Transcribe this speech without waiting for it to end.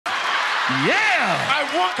Yeah! I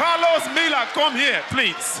want Carlos Mila. Come here,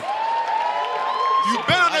 please. You've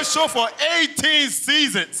been on this show for 18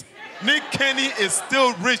 seasons. Nick Kenny is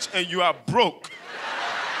still rich and you are broke.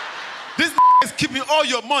 This is keeping all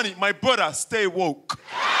your money. My brother, stay woke.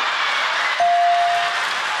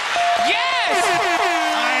 Yes!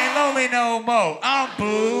 I ain't lonely no more. I'm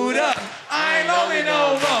booed up. I ain't lonely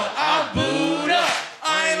no more. I'm booed up.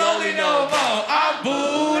 I ain't lonely no more. I'm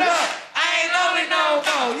booed up. I ain't lonely no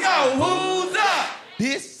more. Yo, who's up?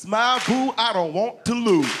 This my boo, I don't want to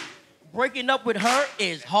lose. Breaking up with her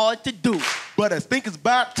is hard to do. But I think it's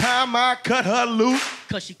about time I cut her loose.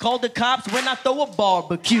 Cause she called the cops when I throw a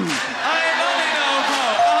barbecue. I ain't lonely no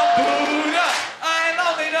more. I'm booed up. I ain't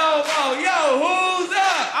lonely no more. Yo, who's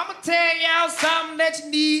up? I'ma tell y'all something that you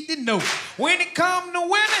need to know. When it come to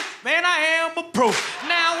women, man, I am a pro.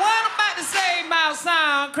 Now, what I'm about to say might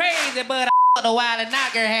sound crazy, but I the wildin'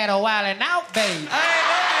 out girl had a wildin' out, baby. I ain't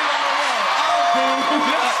lonely no more. I'm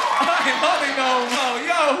booed up. I ain't lonely no more.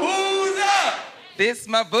 Yo, who's up? This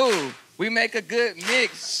my boo. We make a good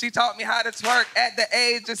mix. She taught me how to twerk at the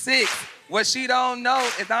age of 6. What she don't know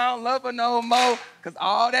is I don't love her no more, cause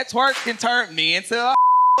all that twerk can turn me into a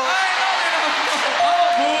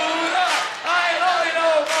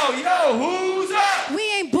Yo, who's up? We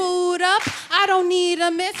ain't booed up. I don't need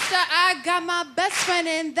a mister. I got my best friend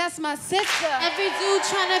and that's my sister. Every dude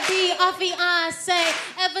tryna be our fiance.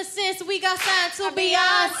 Ever since we got signed to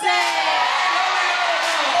Beyonce.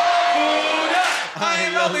 I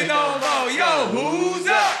ain't lonely no more. Yo, who's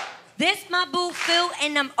up? This my boo Phil,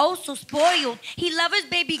 and I'm oh so spoiled. He love his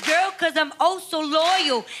baby girl, cause I'm oh so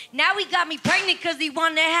loyal. Now he got me pregnant cause he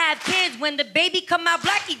wanna have kids. When the baby come out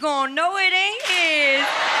black, he gon' know it ain't his.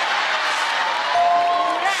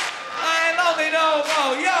 I ain't lonely no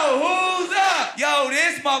more. Yo, who's up? Yo,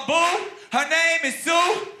 this my boo. Her name is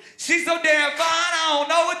Sue. She's so damn fine, I don't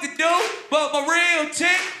know what to do. But my real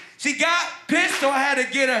chick, she got pissed, so I had to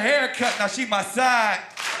get her hair cut. Now she my side.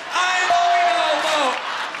 I ain't lonely no more.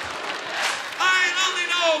 I ain't lonely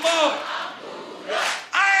no more.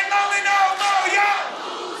 I ain't lonely no more, yo.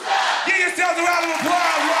 Give yourselves a round of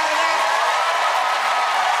applause right now.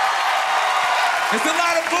 There's a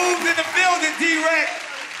lot of boos in the building, D-Rex.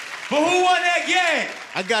 But who won that game?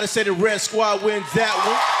 I gotta say the Red Squad wins that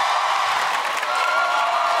one.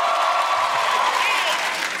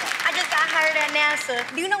 I just got hired at NASA.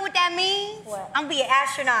 Do you know what that means? What? I'm gonna be an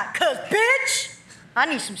astronaut. Cause bitch, I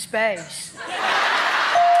need some space.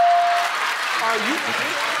 Are you?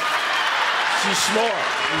 She's smart.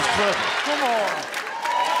 She's clever. Come on.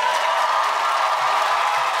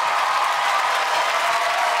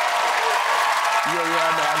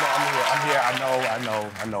 Yeah,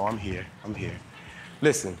 I know, I'm here.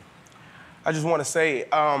 Listen, I just want to say,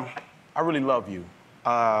 I really love you.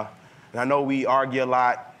 And I know we argue a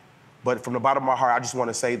lot, but from the bottom of my heart, I just want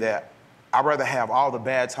to say that I'd rather have all the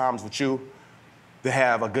bad times with you than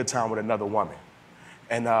have a good time with another woman.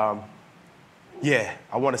 And yeah,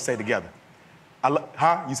 I want to stay together.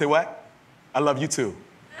 Huh? You say what? I love you too.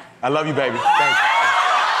 I love you, baby. Thank you.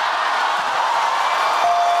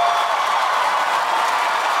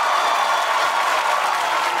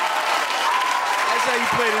 That's how you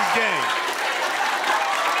play this game.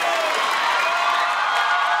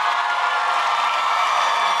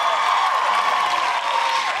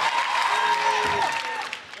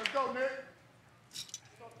 Let's go, Nick.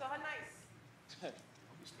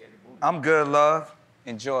 I'm good, love.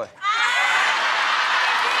 Enjoy.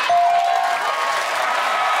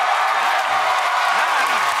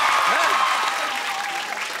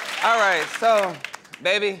 All right, so,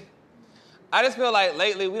 baby, I just feel like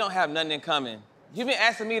lately we don't have nothing in common. You've been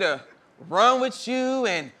asking me to run with you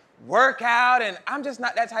and work out, and I'm just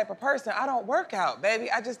not that type of person. I don't work out,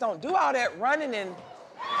 baby. I just don't do all that running and...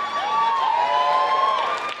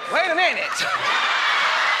 Wait a minute.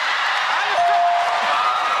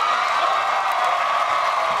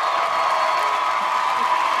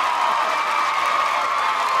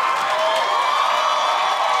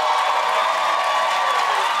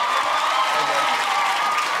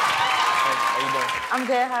 I'm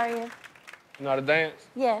good, how are you? You know how to dance?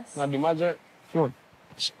 Yes. You know how to do my joint? Come on.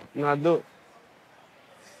 You know how to do it?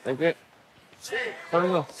 Like that?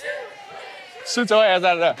 Come on. Shoot your ass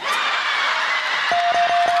out of there.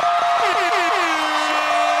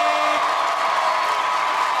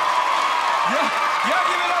 Y'all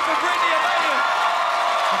give it up for Brittany and Layla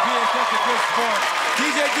for being such a good sport.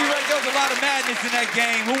 DJ D-Rex, there was a lot of madness in that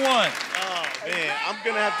game. Who won? Oh, man, I'm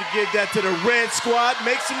gonna have to give that to the Red Squad.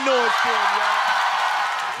 Make some noise for them, y'all.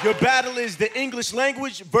 Your battle is the English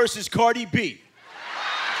language versus Cardi B.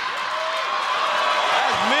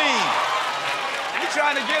 That's mean.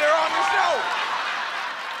 trying to get her on the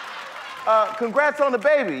show. Congrats on the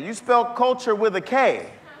baby. You spelled culture with a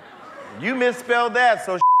K. You misspelled that,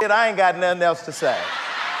 so shit, I ain't got nothing else to say.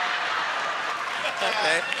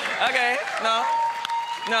 Okay, no.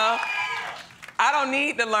 I don't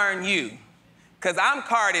need to learn you, because I'm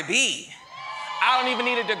Cardi B. I don't even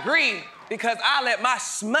need a degree, because I let my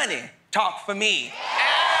shmoney talk for me.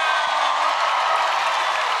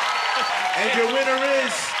 And your winner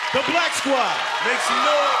is the Black Squad. Make some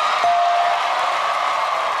noise.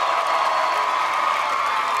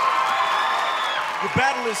 Your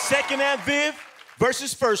battle is second and Viv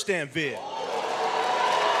versus first and Viv.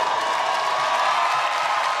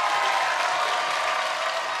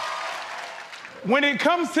 When it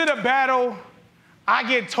comes to the battle, I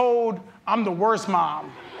get told I'm the worst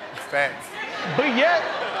mom. Facts. But yet,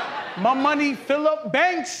 my money fill up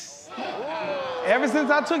banks. Ever since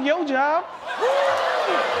I took your job.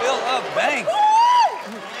 Fill up banks.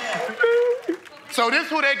 So this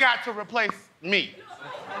who they got to replace me.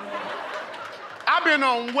 I've been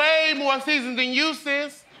on way more seasons than you,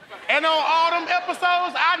 sis. And on all them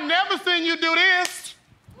episodes, I never seen you do this.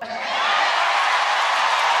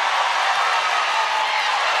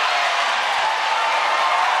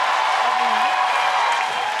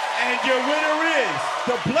 And your winner is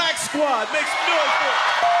the Black Squad. Make some noise for it.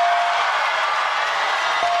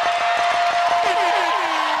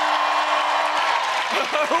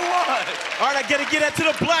 Who won? All right, I gotta get that to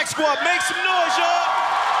the Black Squad. Make some noise, y'all.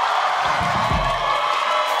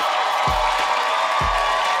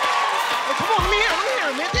 Hey, come on, let me hear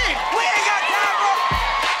him, man. Dang. We ain't got time, bro.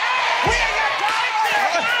 We ain't got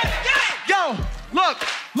time. Yo, look,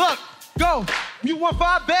 go. You want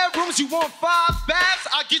 5 bedrooms, you want 5 baths,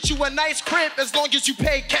 I'll get you a nice crib as long as you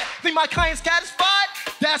pay cash. Think my client's satisfied?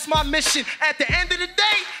 That's my mission. At the end of the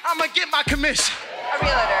day, I'ma get my commission. A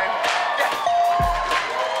realtor.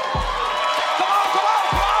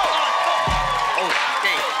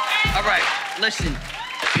 All right, listen.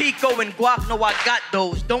 Pico and guac, no, I got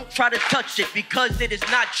those. Don't try to touch it because it is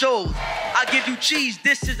not yours. I give you cheese,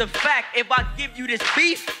 this is a fact. If I give you this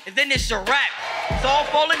beef, then it's a wrap. It's all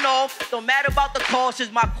falling off. Don't matter about the cost is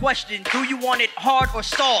my question. Do you want it hard or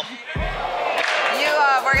soft? You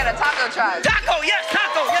work at a taco truck. Taco, yes,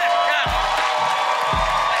 yes.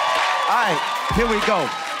 All right, here we go.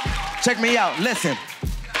 Check me out, listen.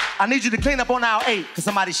 I need you to clean up on aisle 8 because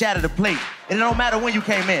somebody shattered a plate. And it don't matter when you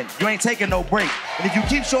came in, you ain't taking no break. And if you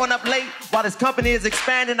keep showing up late while this company is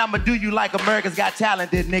expanding, I'ma do you like America's Got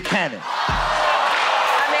Talent did Nick Cannon.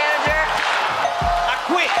 Hi, manager. I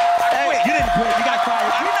quit. Hey, you didn't quit, you got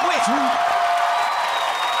fired. I quit.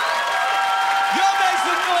 Y'all make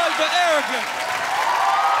some noise for Erica.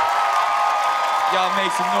 Y'all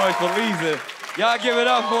make some noise for Lisa. Y'all give it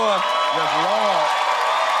up for her. Yes, Lord.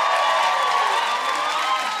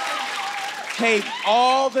 Take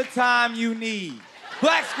all the time you need.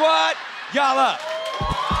 Black Squad, y'all up.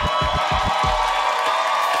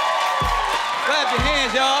 Clap your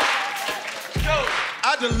hands, y'all.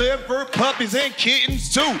 I deliver puppies and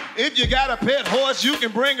kittens too. If you got a pet horse, you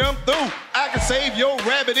can bring them through. I can save your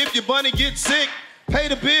rabbit if your bunny gets sick. Pay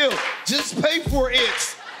the bill, just pay for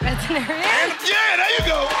it. Veterinarian? Yeah, there you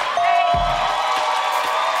go.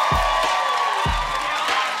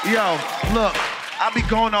 Yo, look, I be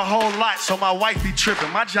going a whole lot, so my wife be tripping.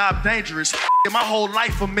 My job dangerous, my whole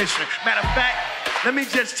life a mission. Matter of fact, let me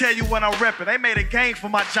just tell you what I'm repping. They made a game for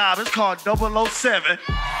my job. It's called 007. Secret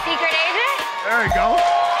agent? There you go.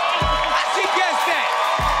 She guessed that.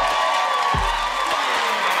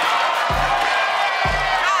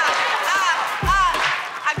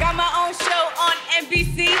 I got my own show on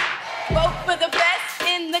NBC. Vote for the best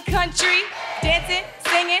in the country. Dancing,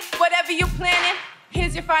 singing, whatever you're planning.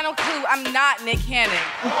 Here's your final clue. I'm not Nick Cannon.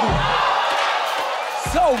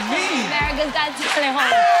 So mean. America's Got Talent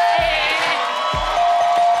home.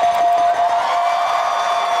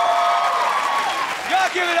 Y'all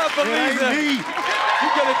give it up for Lisa. You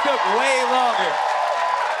could have took way longer.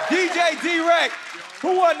 DJ D-Rec,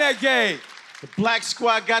 who won that game? The Black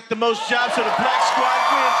Squad got the most jobs, so the Black Squad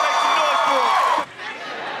wins. Make some noise for it.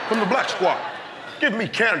 From the Black Squad, give me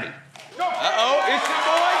candy. Uh-oh, it's your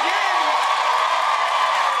boy again.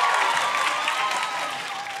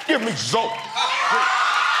 Give me Zoe.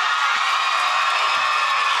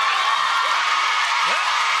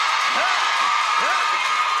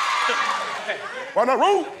 Run that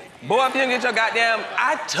room. Boy, if you don't get your goddamn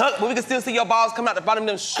eye tucked, but we can still see your balls coming out the bottom of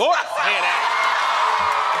them shorts. Head ass.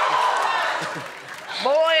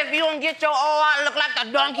 Boy, if you don't get your all out, look like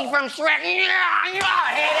the donkey from Shrek. Head ass up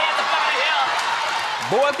out of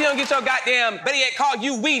here. Boy, if you don't get your goddamn, better yet, call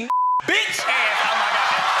you we bitch ass. Oh my God.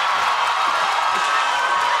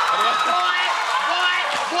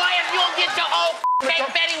 Get your old fake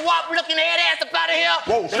Betty Wap looking head ass up out of here.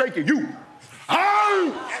 Whoa, shaky, you.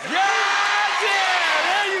 Oh! Yeah!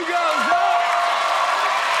 There you go, son.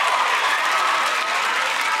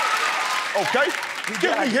 Okay,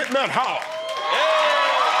 give me Hitman Holler.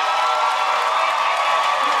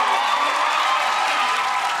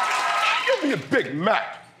 Give me a Big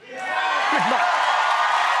Mac. Big Mac.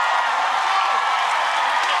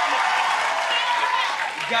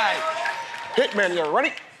 Got it. Hitman, you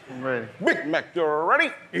ready? I'm ready. Big Mac, you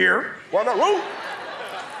ready? Here. On the road.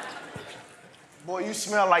 Boy, you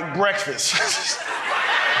smell like breakfast.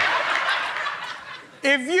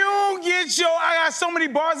 If you don't get your, I got so many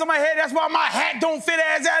bars on my head, that's why my hat don't fit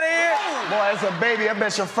ass out of here. Boy, that's a baby. I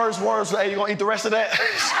bet your first words were, hey, you gonna eat the rest of that?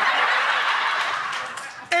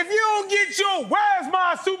 If you don't get your, where's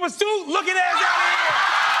my super suit looking ass out of here?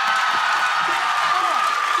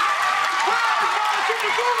 Where's my super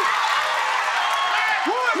suit?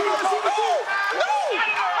 Where's my super suit? No!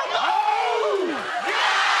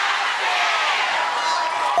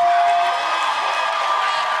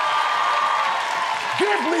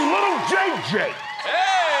 Give me little JJ.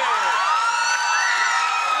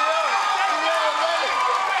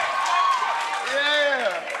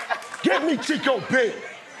 Yeah. Give me Chico B.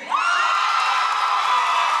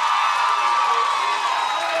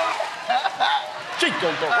 Chico,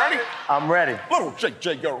 you ready? I'm ready. Little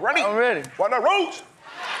JJ, you ready? I'm ready. On the roads.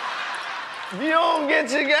 You don't get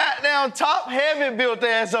your goddamn top heavy built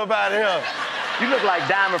ass up out of here. You look like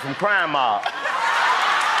Diamond from Crime Mob.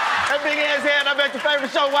 That big ass head, I bet your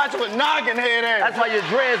favorite show watching with noggin head ass. That's why your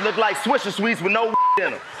dreads look like Swisher Sweets with no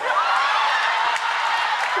in them.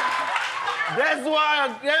 That's why,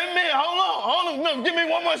 hold on, no, give me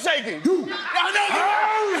one more shaking. Keep it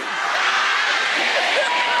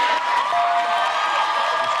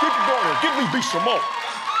going. Give me B some more.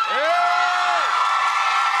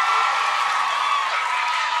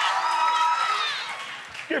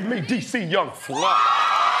 Give me DC Young Fly.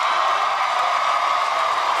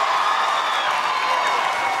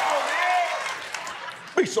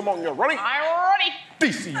 Be some on, you ready? I'm ready.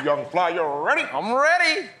 DC Young Fly, you ready? I'm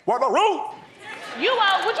ready. What the road? You,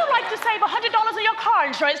 would you like to save $100 on your car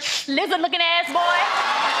insurance, lizard-looking ass boy?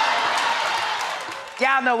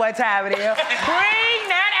 Y'all know what time it is. Bring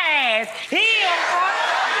that ass here.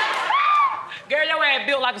 Girl, your ass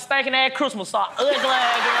built like a stinking ass Christmas sock. Ugly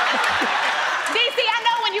ass girl. DC, I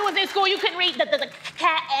know when you was in school, you couldn't read the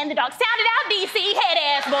cat and the dog. Sound it out, DC, head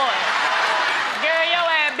ass boy. Girl, your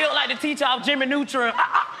ass built like the teacher off Jimmy Neutron.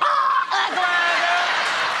 Ugly ass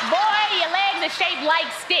girl. Boy, your legs are shaped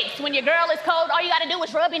like sticks. When your girl is cold, all you gotta do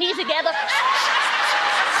is rub your knees together.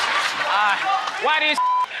 Why this?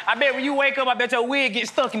 I bet when you wake up, I bet your wig gets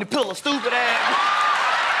stuck in the pillow. Stupid ass.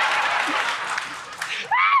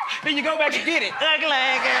 Then you go back and get it. Ugly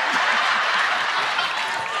ass girl.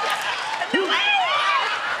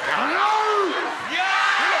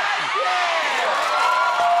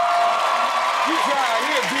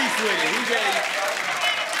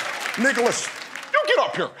 Nicholas, you get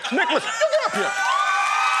up here. Nicholas, you get up here.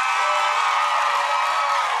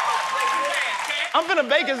 I'm finna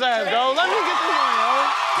bake his ass, though. Let me get this one, yo.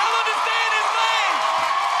 Tell him to stay in his lane.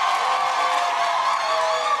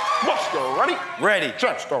 Buster, ready? Ready.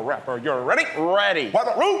 Chance the Rapper, you ready? Ready. What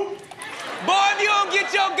the road? Boy, if you don't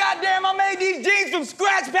get your goddamn, I made these jeans from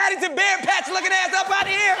scratch, Paddington Bear Patch looking ass up out of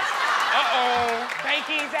here. Bake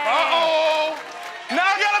his ass. Now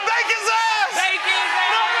I gotta bake his ass. Bake his ass.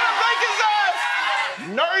 Now I gotta bake his ass.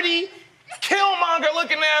 Nerdy, Killmonger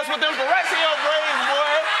looking ass with them Ferrexio braids,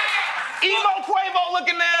 boy. Emo Quavo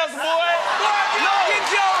looking ass, boy. Boy, if you don't get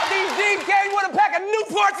your, these jeans came with a pack of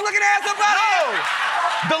Newports looking ass up out of here.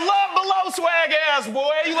 The Love Below swag ass,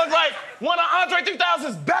 boy. You look like one of Andre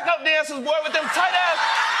 3000's backup dancers, boy, with them tight ass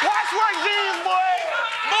patchwork jeans, boy.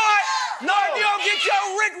 Boy, no, if you don't get your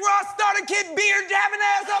Rick Ross starter kit beard dabbing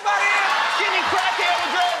ass up out of here. Skinny crackhead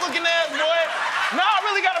with dreads looking ass, boy. Now I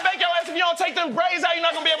really gotta bake your ass. If you don't take them braids out, you're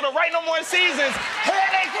not gonna be able to write no more seasons.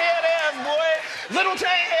 Headache head ass, boy. Little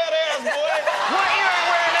chain head ass, boy. One earring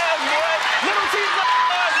wearing ass, boy. Little teeth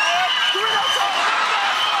ass, boy. Dorito sauce ass,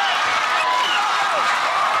 boy.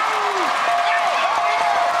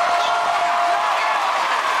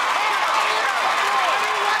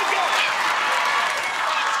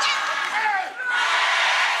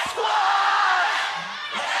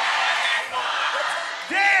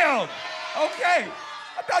 Damn. Okay.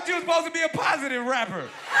 I thought you were supposed to be a positive rapper.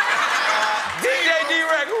 DJ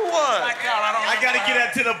D-Rec, who won? I gotta get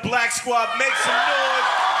that to the Black Squad. Make some noise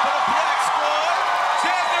for the Black Squad.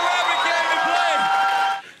 Chance the Rapper came to play.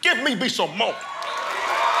 Give me be some more.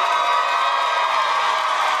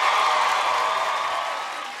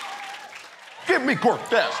 Give me Cortez.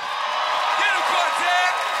 Get him,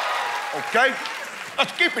 Cortez. Okay?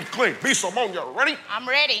 Let's keep it clean. B. Simone, you ready? I'm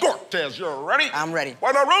ready. Cortez, you ready? I'm ready.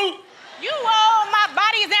 Why not rule? You all, my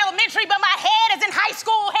body is elementary, but my head is in high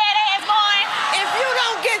school, head ass boy. If you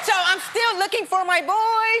don't get your, I'm still looking for my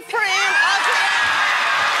boyfriend.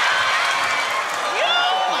 You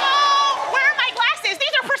all, where are my glasses?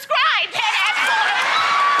 These are prescribed, head ass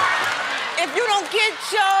boy. If you don't get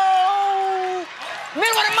your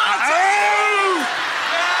middle of the mountain.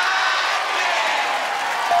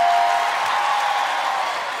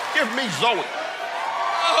 Give me Zoe.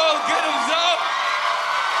 Oh, get him, Zoe.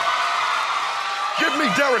 Give me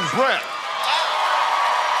Darren Brand.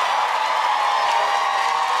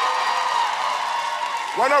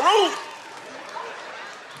 Why not rule?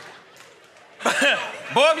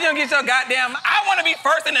 Boy, if you don't get your goddamn, I want to be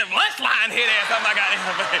first in the lunch line, hit ass on my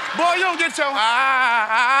goddamn face. Boy, you don't get your head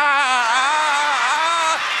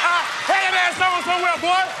ass over somewhere,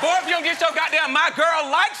 boy. Boy, if you don't get your goddamn my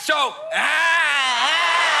girl likes show.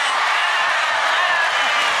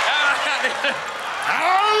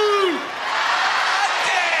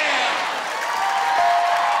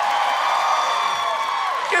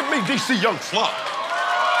 Give me DC Young Fly.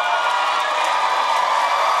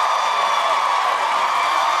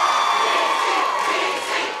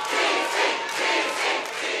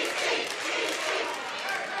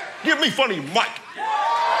 Give me Funny Mike. You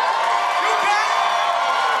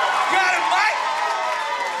got him, Mike.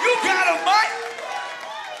 You got him, Mike.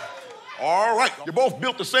 All right, you both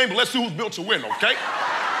built the same, but let's see who's built to win, okay?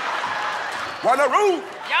 Why not rule?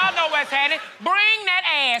 Y'all know what's happening. Bring that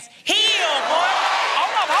ass heel, boy.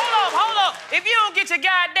 Hold up. If you don't get your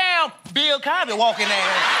goddamn Bill Cosby walking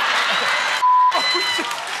ass.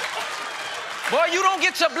 Boy, you don't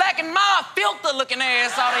get your black and mild filter looking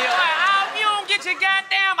ass out of here. If you don't get your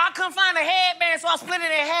goddamn, I couldn't find a headband, so I split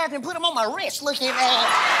it in half and put them on my wrist looking ass.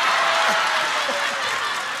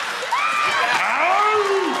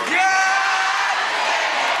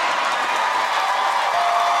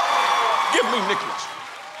 Give me Nicholas.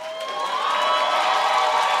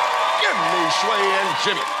 Give me Sway and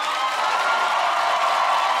Jimmy.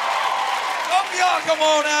 Hope y'all come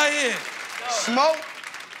on out here. Smoke.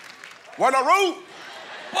 Why not rule?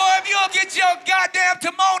 Boy, if you don't get your goddamn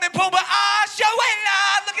Timon and Pumbaa, showing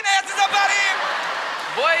looking asses up out here.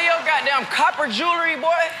 Boy, your goddamn copper jewelry,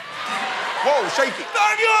 boy. Whoa, shake it. No,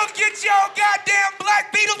 if you don't get your goddamn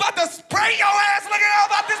Black Beatles about to spray your ass looking out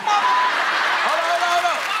about this motherfucker.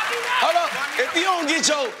 Hold up. If you don't get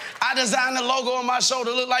your, I designed the logo on my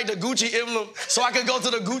shoulder look like the Gucci emblem so I could go to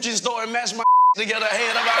the Gucci store and match my together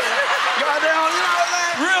head up out here. Goddamn, you know what I'm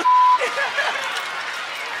saying? Real.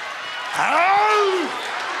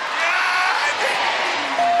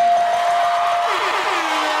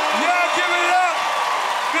 Y'all give it up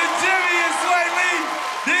for Jimmy and Sway Lee.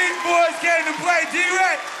 These boys came to play.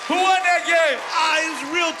 D-Ray, who won that game? It was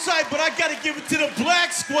real tight, but I gotta give it to the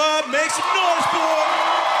black squad. Make some noise, boy.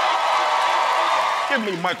 Give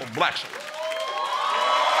me Michael Blackson.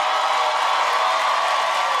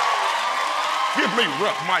 Give me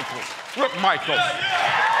Rip Michaels. Rip Michaels.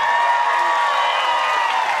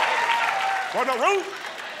 Why not rule?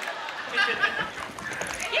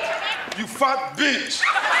 You fat bitch.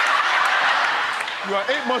 You are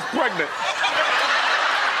 8 months pregnant.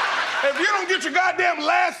 If you don't get your goddamn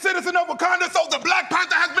last citizen of Wakanda, so the Black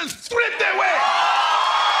Panther has been stripped away.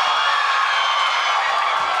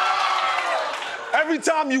 Every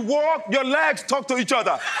time you walk, your legs talk to each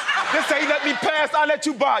other. They say, you let me pass, I let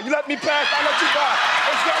you by. You let me pass, I let you by.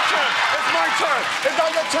 It's your turn. It's my turn. It's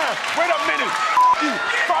not your turn. Wait a minute. You.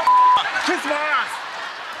 Kiss my ass.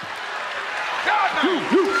 God, no.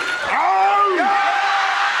 You. Oh.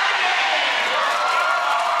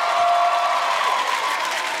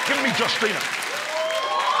 Give me Justina.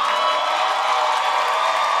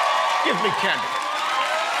 Give me Candy.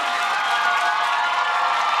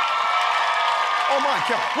 Oh my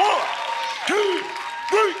God. 1, 2,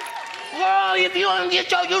 3. Whoa, if you don't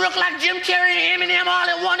get your, you look like Jim Carrey and Eminem all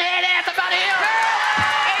in one head ass about here.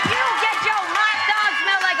 If you don't get your hot dog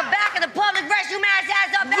smell like a back of the public restroom ass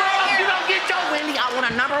up out Whoa, of if here. you don't get your Wendy, I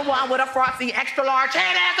want a #1 with a frosty extra large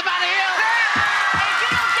head ass about here. If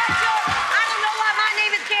you don't get your, I don't know why my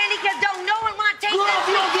name is Candy, because don't no one want to taste Whoa, that.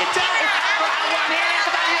 if you don't get your, I want head ass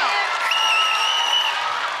about here.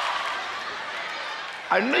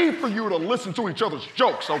 I need for you to listen to each other's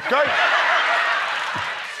jokes, okay?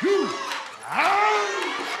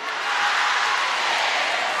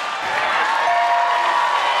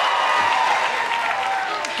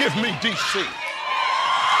 Give me DC.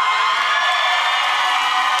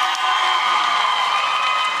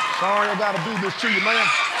 Sorry I gotta do this to you, man.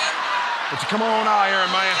 But you come on out here,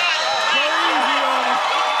 man. Go easy on him.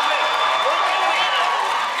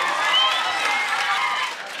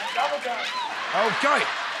 Okay.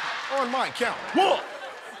 On my count. 1,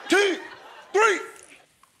 2, 3.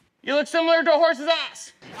 You look similar to a horse's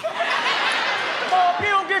ass. Oh, if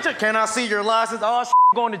you don't get your... Can I see your license? Oh,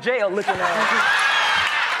 going to jail looking at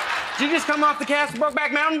it. Did you just come off the cast of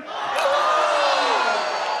Brokeback Mountain?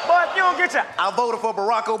 Boy, if you don't get your... I voted for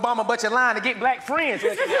Barack Obama, but you're lying to get black friends.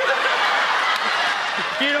 You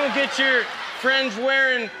don't get your friends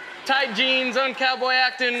wearing tight jeans, un-cowboy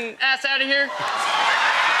acting ass out of here?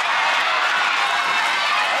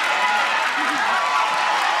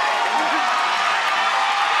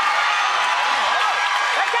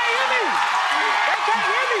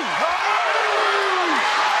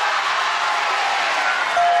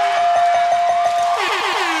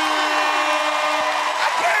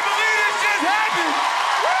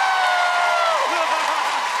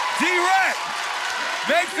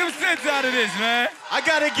 Make some sense out of this, man. I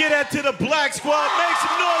gotta get that to the black squad. Make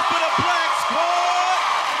some noise for the black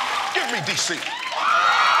squad. Give me DC. Give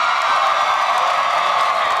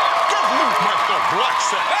me the black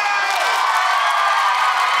set.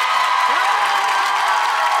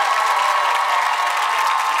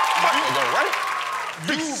 Go right.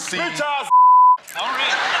 DC. Bitch ass. All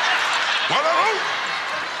right.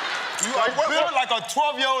 You are built like a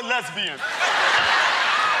 12-year-old lesbian.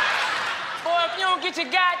 Boy, if you don't get your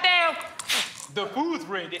goddamn... The food's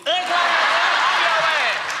ready. on your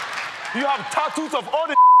ass. You have tattoos of all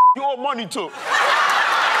the you owe money to.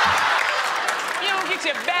 You don't get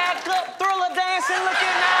your back up, thriller dancing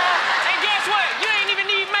looking And guess what? You ain't even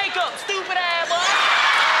need makeup, stupid ass boy.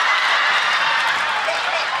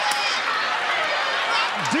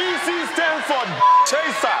 DC stands for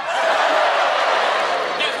chaser.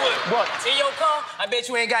 Guess what? What? In your car, I bet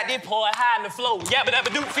you ain't got this boy high in the floor. Yabba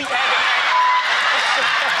dabba doo feet having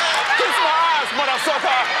Kiss my ass,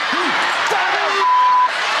 motherfucker.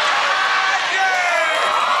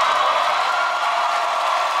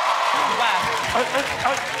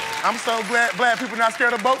 I'm so glad people not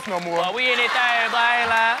scared of boats no more. Well, we in this thing, boy,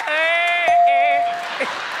 like, hey.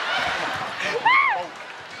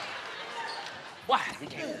 What?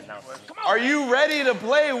 Are you ready to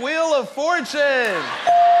play Wheel of Fortune?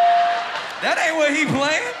 That ain't what he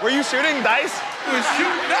playing. Were you shooting dice? He was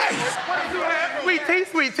shooting dice.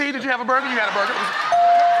 Sweet tea, did you have a burger? You had a burger.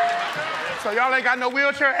 So y'all ain't got no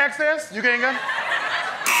wheelchair access? You can't go?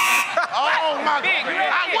 Oh my God.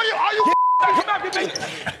 What are you?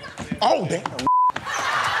 Oh, damn.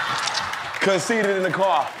 Conceded in the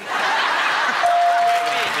car.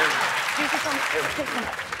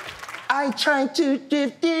 I tried to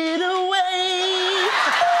drift it away.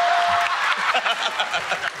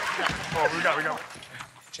 Oh, we go.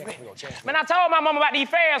 Man, I told my mama about these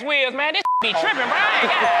Ferris wheels, man. This be tripping, bro.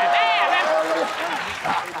 God damn, man.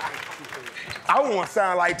 I want to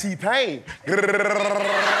sound like T-Pain.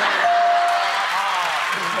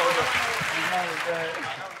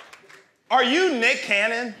 Are you Nick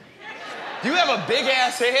Cannon? Do you have a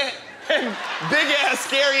big-ass head and big-ass,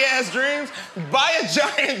 scary-ass dreams? Buy a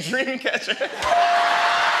giant dream catcher.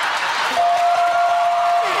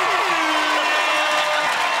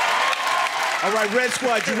 All right, Red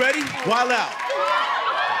Squad, you ready? Wild out.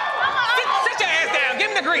 Sit your ass down. Give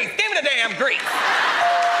me the grease. Give me the damn grease.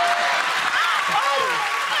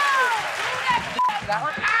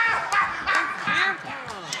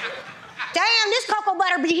 Damn, this cocoa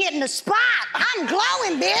butter be hitting the spot. I'm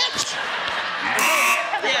glowing, bitch.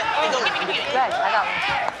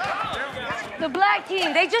 The black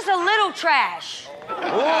team, they just a little trash. They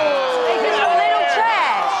just a little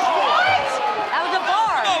trash. What? That was a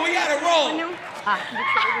bar. Oh, we gotta roll.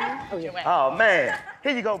 Oh, man.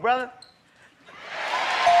 Here you go, brother.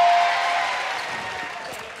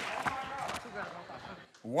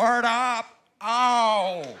 Word up.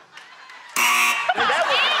 Oh.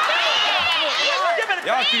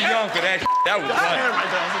 Y'all too young for that. That was funny.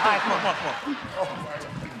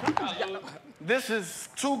 This is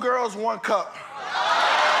 2 girls, 1 cup.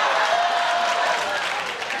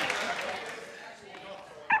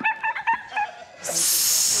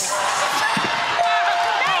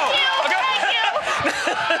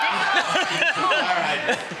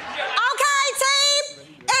 Okay, team.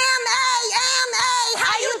 M-A.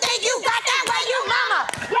 How you think you got that way, you mama?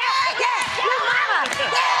 Yeah, you mama.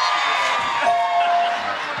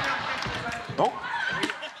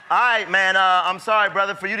 All right, man, I'm sorry,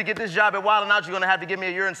 brother. For you to get this job at Wild 'N Out, you're gonna have to give me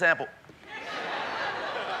a urine sample.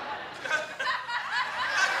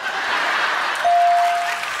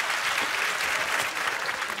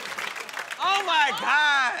 Oh, my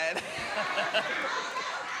God.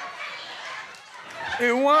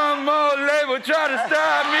 If one more label try to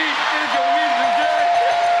stop me, it's gonna be some jail.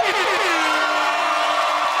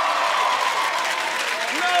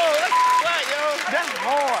 No, that's flat, yo. That's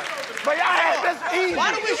hard. But y'all had that's easy.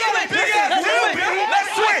 Why do we switch? Big ass deal, man.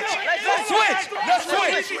 Let's switch. Let's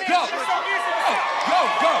switch. Go.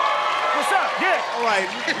 Go. What's up? Yeah. All right,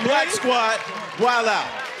 Black Squad, wild out.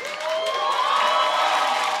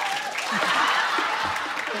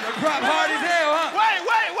 Crop hard as hell, huh?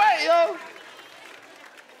 Wait, yo.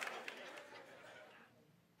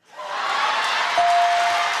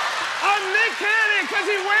 I'm Nick Cannon because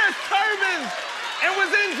he wears turbans and was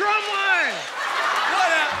in drumline. What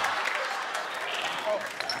up?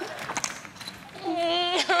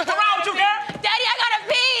 What's wrong with you, girl? Daddy, I gotta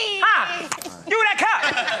pee. Huh? You that cop.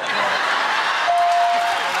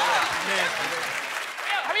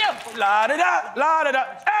 Hurry up. La-da-da.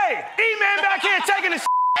 Hey, E-Man back here taking the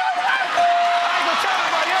I ain't gonna tell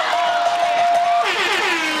nobody else.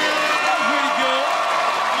 That's pretty good.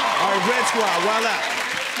 All right, Red Squad, wild out.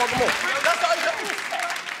 Come on.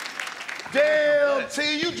 Damn,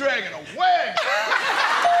 T, you dragging away.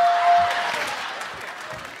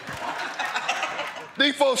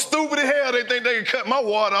 These folks stupid as hell. They think they can cut my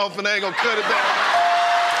water off and they ain't gonna cut it back.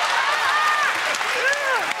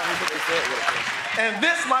 And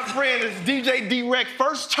this, my friend, is DJ D-Rec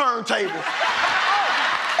first turntable.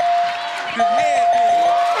 All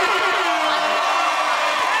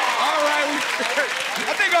right,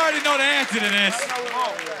 I think I already know the answer to this.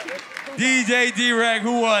 DJ D-Rag,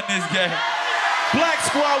 who won this game? Black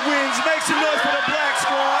Squad wins. Make some noise for the Black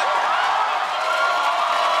Squad.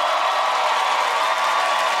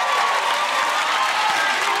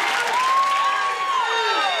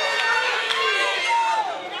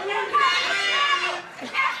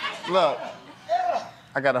 Look,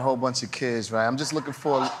 I got a whole bunch of kids, right? I'm just looking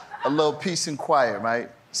for a little peace and quiet, right?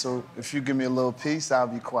 So if you give me a little peace, I'll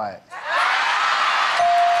be quiet.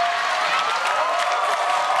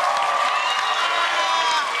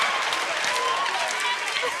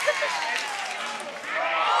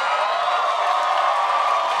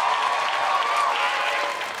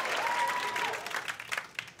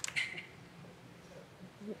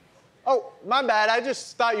 Oh, my bad. I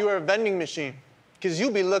just thought you were a vending machine. Because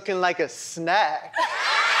you be looking like a snack.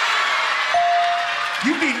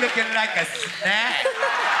 You be looking like a snack.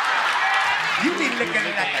 You be looking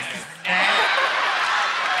like a snack.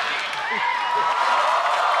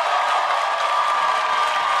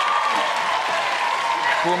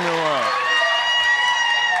 Pull me around.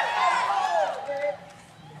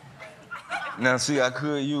 Now, see, I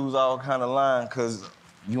could use all kind of line, because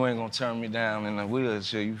you ain't gonna turn me down in a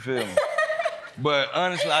wheelchair, you feel me? But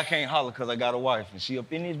honestly, I can't holler because I got a wife and she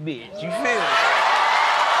up in this bitch. You feel me?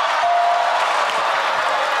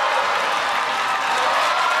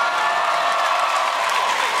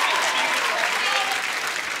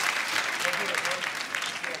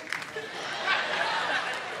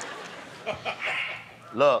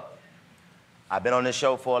 Look, I've been on this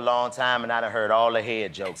show for a long time and I done heard all the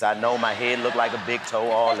head jokes. I know my head look like a big toe,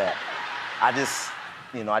 all that. I just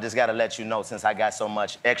gotta let you know, since I got so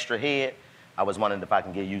much extra head, I was wondering if I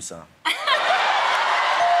can give you some.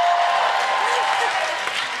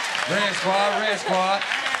 Red Squad.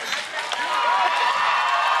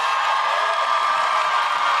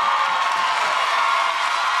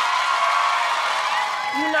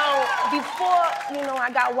 You know, before, I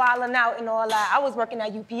got wilding out and all that, I was working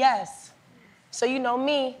at UPS. So you know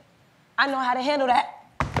me, I know how to handle that.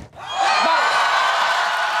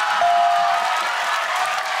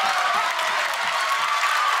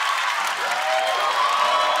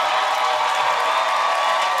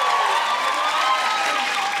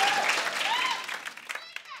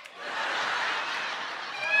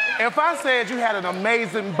 If I said you had an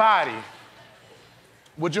amazing body,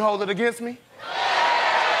 would you hold it against me?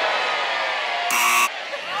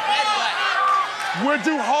 Would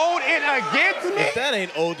you hold it against me? If that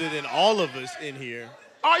ain't older than all of us in here.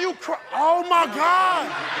 Are you oh my God.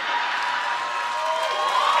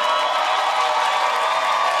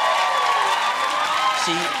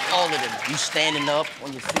 See, all of them. You standing up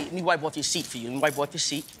on your feet. Let me wipe off your seat for you. Let me wipe off your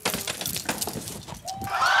seat.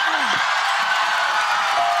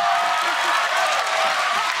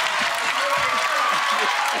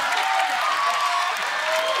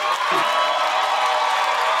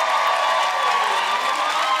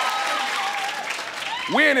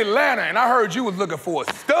 We're in Atlanta, and I heard you was looking for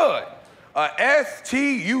a stud, a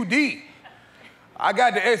S-T-U-D. I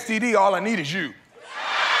got the STD, all I need is you.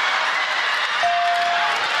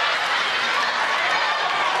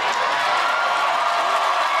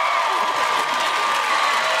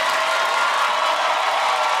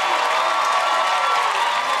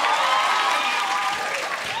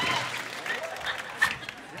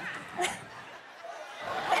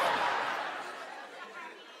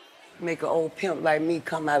 make an old pimp like me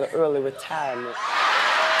come out of early retirement.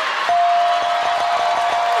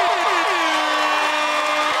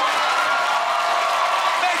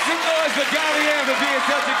 Make some noise for Golly for being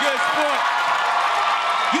such a good sport.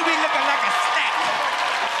 You be looking like a snack.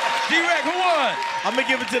 D-Rec, who won? I'm gonna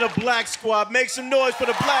give it to the Black Squad. Make some noise for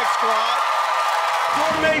the Black Squad.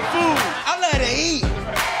 Gourmet food. I love to eat.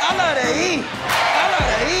 I love to eat. I love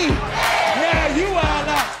to eat. Now you all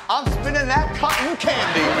out. I'm spinning that cotton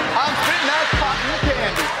candy. I'm spinning that cotton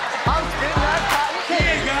candy. I'm spinning that cotton He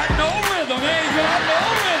candy. ain't got no rhythm. Ain't got no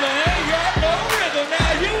rhythm. Ain't got no rhythm.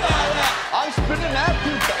 Now you all out. I'm spinning that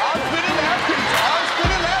pizza. I'm spinning that pizza. I'm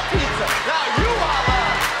spinning that pizza. Now you all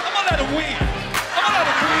out. I'm gonna let him win. I'm gonna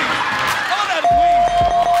let him win. I'm gonna let him win.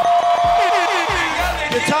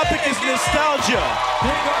 The topic is nostalgia.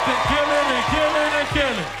 Pick up and killing and killing and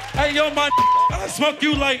killing. Hey, yo, my I smoke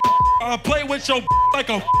you like I play with your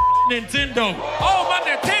like a Nintendo. Oh, my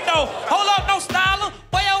Nintendo. Hold up, no styler.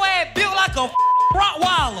 Boy, your ass built like a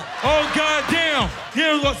Rottweiler. Oh, goddamn.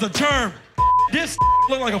 Here was a germ. This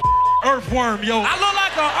look like a earthworm, yo. I look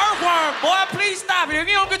like an earthworm. Boy, please stop it. If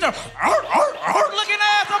you don't get your looking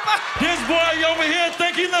ass up my... This boy over here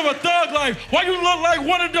think he live a thug life. Why you look like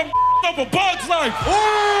one of them of a Bug's Life?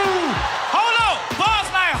 Ooh! Hold up, Bug's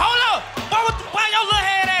Life. Hold up. Why your little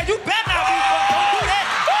head ass? You better not be. Don't do that.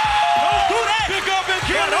 Don't do that. Pick up and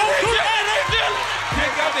kill it. Don't do that.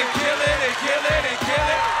 Pick up and kill it and kill it and kill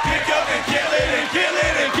it. Pick up and kill it and kill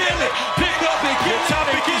it and kill it. Pick up and kill it. The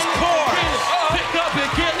topic is core. Pick up and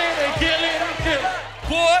kill it and kill it and kill it.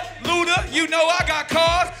 Boy, Luda, you know I got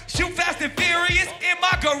cars. Shoot fast and furious in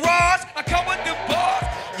my garage. I come with the bars.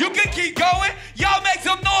 You can keep going. Y'all make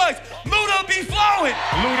some noise. Luda be flowing.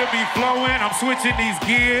 Luda be flowing. I'm switching these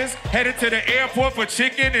gears. Headed to the airport for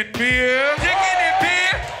chicken and beer. Chicken and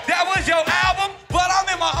beer. That was your album, but I'm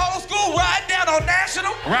in my old school riding down on National.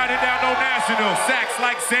 Riding down no national. Sacks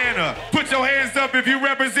like Santa. Put your hands up if you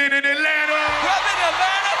representing Atlanta. Rubbing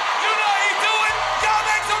Atlanta. You know what he's doing. Y'all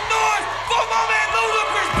make some noise for my man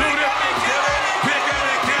Ludacris. Pick up and kill it. Pick up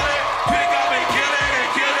and kill it. Pick up and kill it and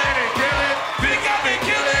kill it and kill it. Pick up and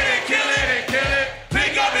kill it and kill it and kill it.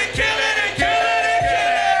 Pick up and kill it and kill it and kill it.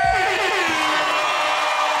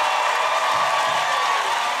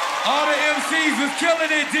 All the MCs was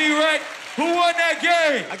killing it, D-Rec. Who won that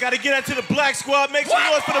game? I gotta get out to the Black Squad. Make some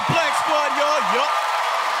noise for the Black Squad, y'all. Yup.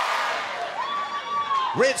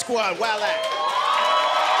 Red Squad, wild out.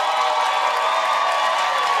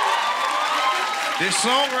 This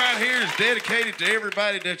song right here is dedicated to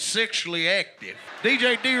everybody that's sexually active.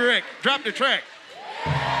 DJ D-Rec, drop the track.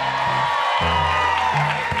 Yeah,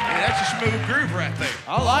 that's a smooth groove right there.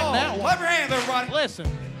 I like that one. Clap your hands, everybody. Listen.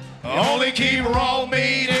 Only keep raw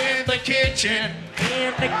meat in the kitchen.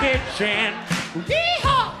 In the kitchen.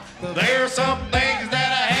 Yeehaw! There's some things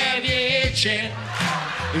that I have you itching.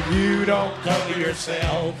 If you don't cover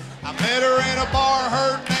yourself. I met her in a bar,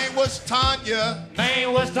 her name was Tanya.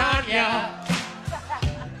 Name was Tanya.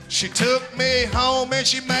 She took me home and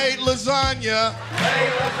she made lasagna.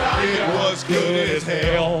 It was good as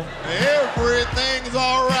hell. Everything's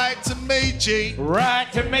all right to me, G. Right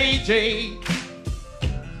to me, G.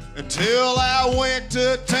 Until I went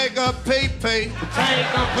to take a pee-pee. Take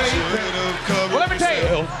a pee-pee. Well, let me tell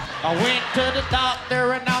you. I went to the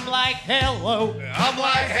doctor and I'm like, hello. I'm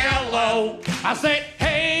like, hello. I said,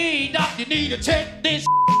 hey, doc, you need to check this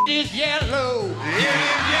is yellow. It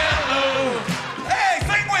is yellow. Hey,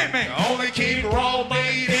 sing with me. Only keep raw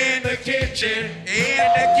meat in the kitchen.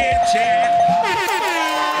 In the kitchen.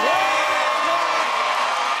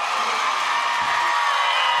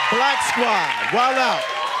 Black Squad, wild out.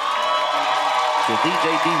 So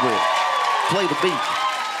DJ D-Rec, play the beat.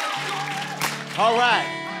 All right,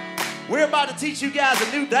 we're about to teach you guys a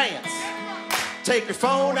new dance. Take your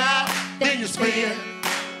phone out, then you spin.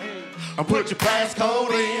 And put your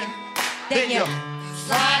passcode in. Then you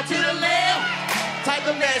slide to the left, type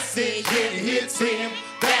the message, and you hit send.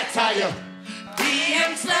 That's how you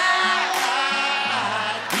DM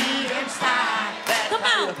slide, DM slide. Come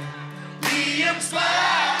on. DM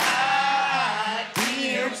slide,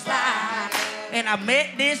 DM slide. And I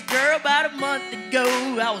met this girl about a month ago.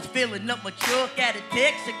 I was filling up my truck at a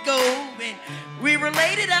Texaco. And we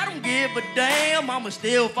related, I don't give a damn. I'ma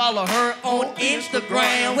still follow her on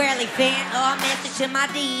Instagram. Well, he sent a message to my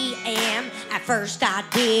DM. At first I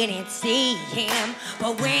didn't see him,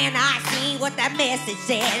 but when I seen what that message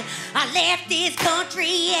said, I left this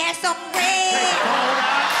country ass somewhere.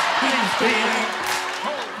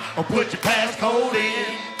 Or put your passcode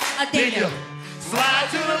in. Then you slide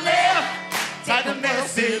to the left, type the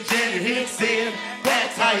message, and you hit send.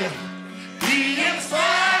 That's how you DM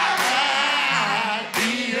slide,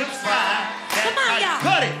 DM slide.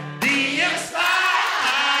 Cut it. DM slide.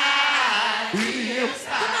 DM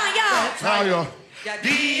slide. Come on, y'all. Now, y'all.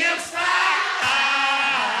 DM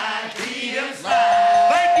slide. DM slide.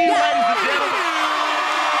 Thank you, ladies and gentlemen.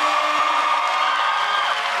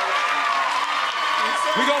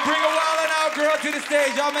 We're gonna bring a wildin' out girl to the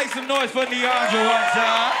stage. Y'all make some noise for Neandra one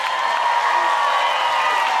time.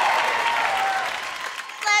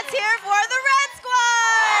 Let's hear it for the Red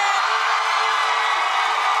Squad.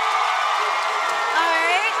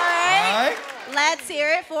 All right. Let's hear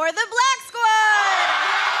it for the Black Squad.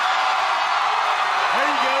 There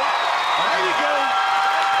you go. There you go.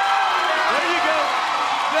 There you go.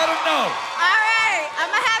 Let them know. All right, I'm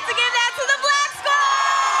gonna have to give that to the Black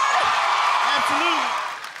Squad.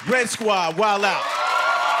 Absolutely. Red Squad, wild out.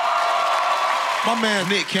 My man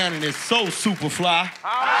Nick Cannon is so super fly.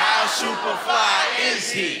 How super fly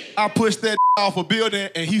is he? I pushed that off a building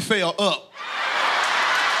and he fell up.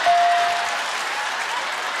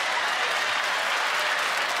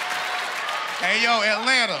 Hey, yo,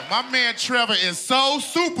 Atlanta, my man Trevor is so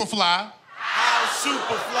super fly. How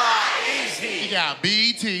super fly is he? He got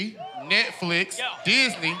BET, Netflix,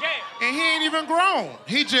 Disney, and he ain't even grown.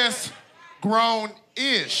 He just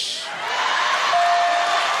grown-ish.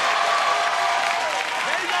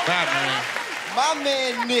 Bye, man. My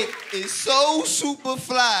man Nick is so super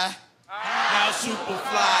fly. How super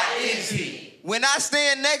fly is he? When I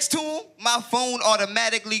stand next to him, my phone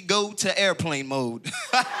automatically go to airplane mode.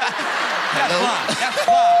 Hello? That's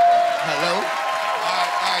fly. Hello?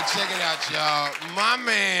 All right, check it out, y'all. My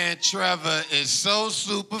man Trevor is so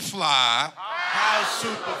super fly. How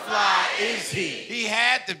super fly is he? He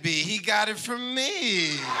had to be. He got it from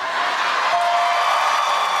me.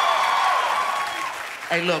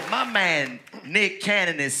 Hey, look, my man Nick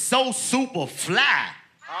Cannon is so super fly.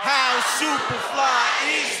 How super fly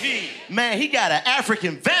is he? Man, he got an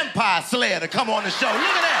African vampire slayer to come on the show. Look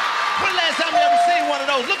at that. When last time you ever seen one of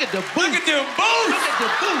those? Look at the boots. Look at them boots. Look at the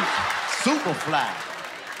boots. Super fly.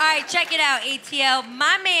 All right, check it out, ATL.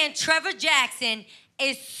 My man Trevor Jackson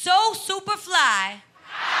is so super fly.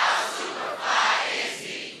 How super fly is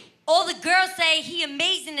he? All the girls say he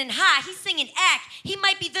amazing and hot. He singing act. He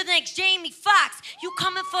might be the next Jamie Foxx. You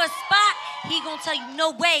coming for a spot? He gonna tell you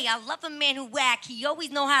no way. I love a man who whack. He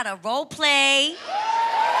always know how to role play.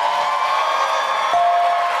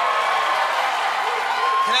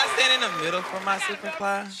 Can I stand in the middle for my super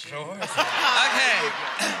fly? Sure. Okay.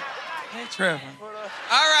 Hey, Trevor.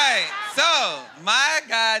 All right, so my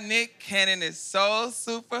guy Nick Cannon is so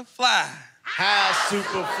super fly. How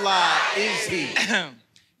super fly is he?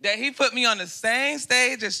 That he put me on the same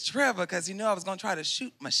stage as Trevor because he knew I was gonna try to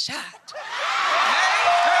shoot my shot.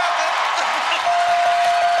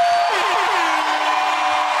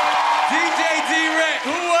 DJ D-Rec, who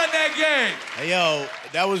won that game? Hey, yo,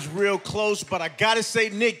 that was real close, but I gotta say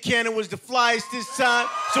Nick Cannon was the flyest this time.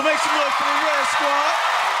 So make some noise for the Red Squad.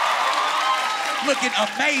 Looking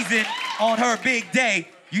amazing on her big day.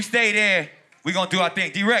 You stay there. We're gonna do our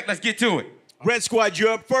thing. D-Rec, let's get to it. Red Squad,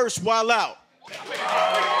 you're up first. Wild out.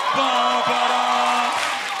 Ba-ba-da,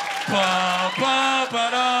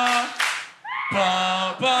 ba-ba-ba-da,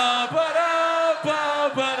 ba-ba-ba-da,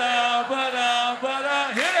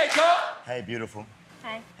 ba-ba-da-ba-da-ba-da. Here they go. Hey, beautiful.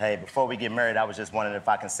 Hi. Hey, before we get married, I was just wondering if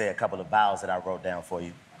I can say a couple of vows that I wrote down for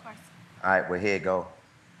you. Of course. All right, well, here you go.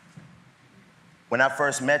 When I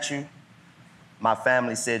first met you, my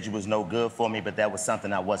family said you was no good for me, but that was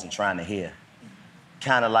something I wasn't trying to hear.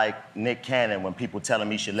 Kind of like Nick Cannon when people tell him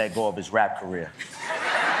he should let go of his rap career.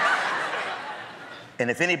 And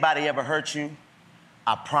if anybody ever hurt you,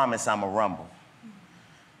 I promise I'ma rumble.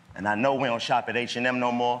 And I know we don't shop at H&M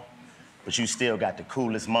no more, but you still got the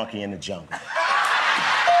coolest monkey in the jungle.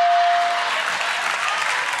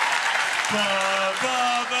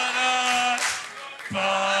 Ba-ba-ba-da,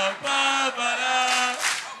 ba-ba-ba-da,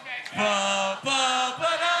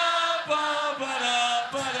 ba-ba-ba-da,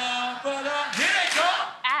 ba-ba-da-ba-da-ba-da. Here they go.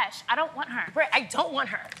 Ash, I don't want her. Britt, I don't want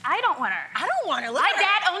her. I don't want her. I don't want her. Look My at her.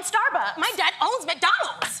 dad owns Starbucks. My dad owns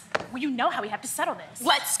McDonald's. Well, you know how we have to settle this.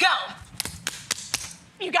 Let's go.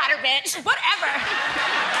 You got her, bitch. Whatever.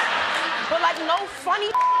 But like no funny,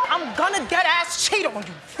 I'm gonna dead ass cheat on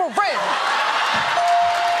you. For real.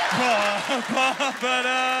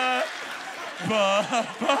 Ba-ba-ba-da,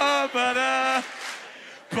 ba-ba-ba-da,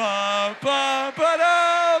 ba-ba-ba-da,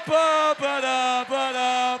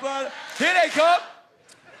 ba-ba-da-ba-da-ba-da. Here they come.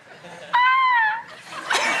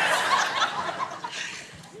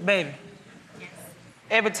 Baby,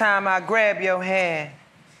 every time I grab your hand,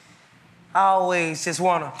 I always just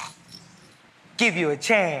wanna give you a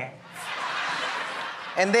chance.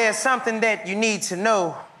 And there's something that you need to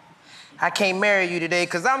know. I can't marry you today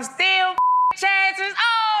because I'm still chances on.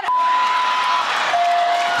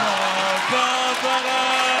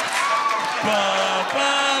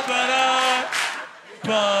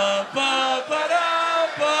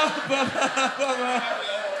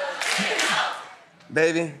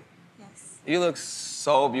 Baby, you look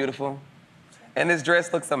so beautiful, and this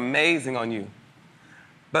dress looks amazing on you.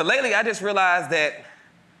 But lately, I just realized that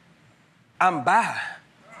I'm bi,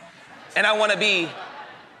 and I want to be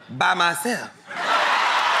by myself.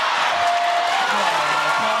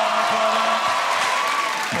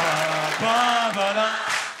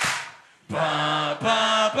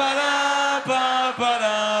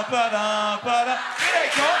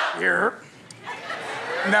 Here.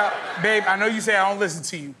 Now, babe, I know you say I don't listen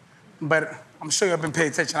to you, but I'm sure you've been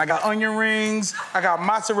paying attention. I got onion rings, I got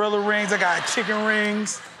mozzarella rings, I got chicken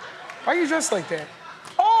rings. Why you dressed like that?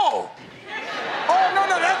 Oh! Oh, no,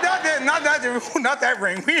 not that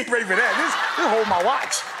ring. We ain't ready for that. This hold my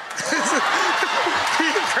watch.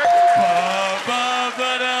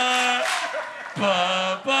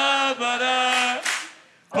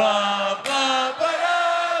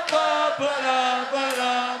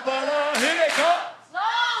 Here they come.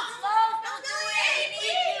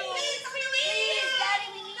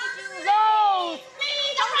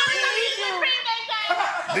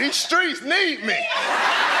 These streets need me.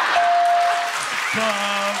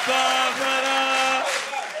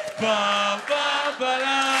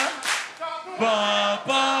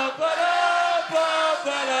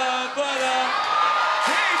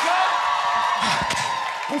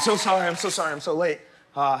 I'm so sorry, I'm so late.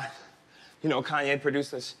 You know, Kanye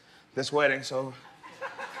produced this wedding, so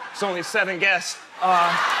it's only 7 guests.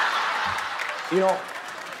 You know,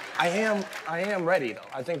 I am ready, though.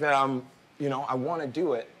 I think that you know, I want to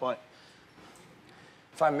do it, but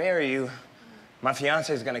if I marry you, my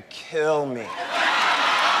fiance is gonna kill me. Yeah.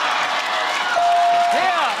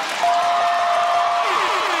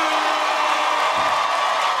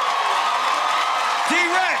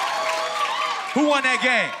 D-Rex, who won that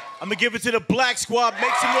game? I'm gonna give it to the Black Squad.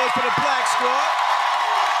 Make some noise for the Black Squad.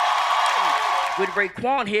 With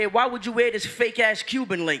Raekwon here, why would you wear this fake-ass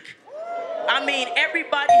Cuban link? I mean,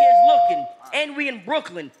 everybody here's looking, and we in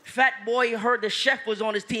Brooklyn. Fat boy heard the chef was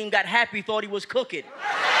on his team, got happy, thought he was cooking.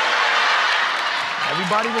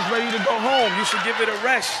 Everybody was ready to go home. You should give it a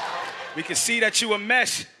rest. We can see that you a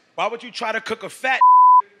mess. Why would you try to cook a fat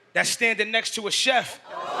that's standing next to a chef?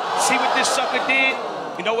 See what this sucker did?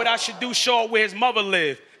 You know what I should do? Show up where his mother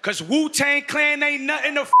lived. Cause Wu-Tang Clan ain't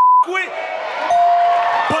nothing to with,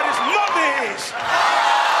 but his mother is.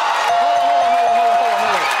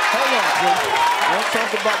 Hold on, please. Don't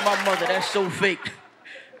talk about my mother, that's so fake.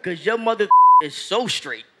 Cause your mother is so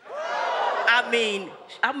straight. I mean,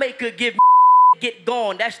 I make her give get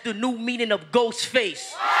gone. That's the new meaning of ghost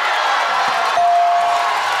face.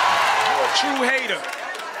 You're a true hater.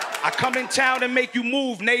 I come in town and make you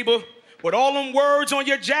move, neighbor. With all them words on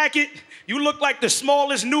your jacket, you look like the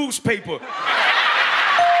smallest newspaper.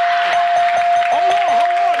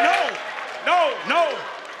 No.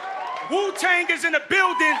 Wu-Tang is in the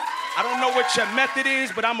building. I don't know what your method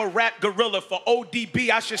is, but I'm a rap gorilla. For ODB,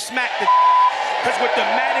 I should smack the Cause with the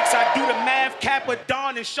Maddox, I do the Mav Kappa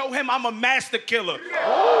Don and show him I'm a master killer.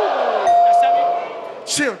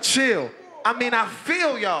 Chill. I mean, I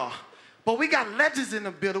feel y'all, but we got legends in the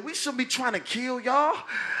building. We shouldn't be trying to kill y'all.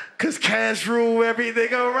 Cause cash rule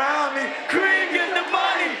everything around me. Cream get the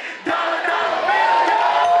money. Dollar bill.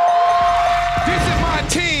 This is my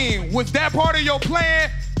team. Was that part of your plan?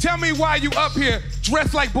 Tell me why you up here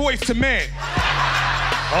dressed like Boys to Men.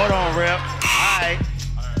 Hold on, Rep. All right.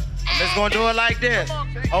 I'm just gonna do it like this.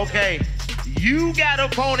 Okay. You got a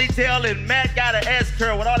ponytail and Matt got an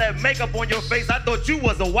S-curl with all that makeup on your face. I thought you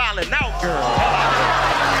was a wildin' out girl.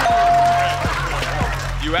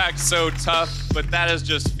 You act so tough, but that is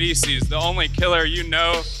just feces. The only killer you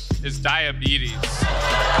know is diabetes.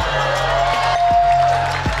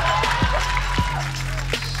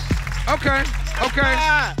 Okay.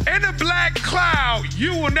 In the black cloud,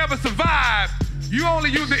 you will never survive. You only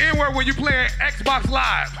use the N-word when you play Xbox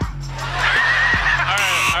Live.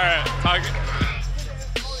 All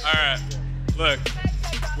right. Look,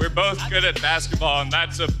 we're both good at basketball, and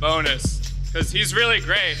that's a bonus. Because he's really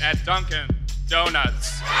great at Dunkin'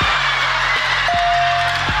 Donuts.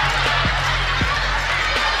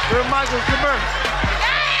 Real Michael, come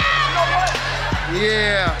here.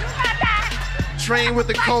 Yeah. Train with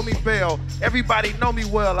the Comey Bell. Everybody know me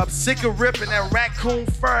well. I'm sick of ripping that raccoon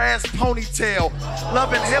fur-ass ponytail.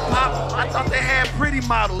 Loving hip-hop, I thought they had pretty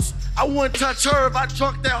models. I wouldn't touch her if I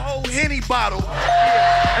drunk that whole Henny bottle.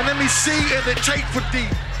 And let me see in the tape for D.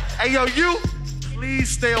 Hey, yo, you, please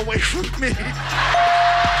stay away from me.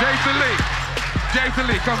 Jason Lee. Jason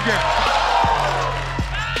Lee, come get him.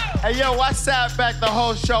 Hey, yo, I sat back the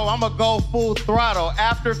whole show. I'ma go full throttle.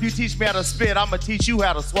 After, if you teach me how to spit, I'ma teach you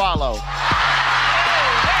how to swallow.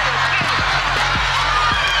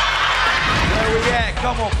 Where we at?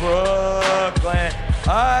 Come on, Brooklyn.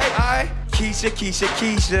 All right. Keisha,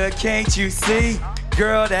 can't you see?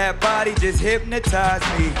 Girl, that body just hypnotized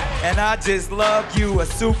me. And I just love you, a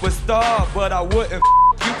superstar. But I wouldn't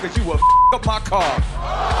you cause you would up my car.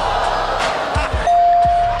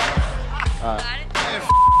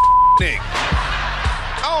 Nick,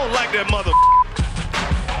 I don't like that mother.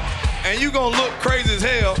 And you gonna look crazy as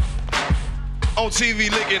hell on TV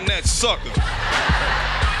licking that sucker.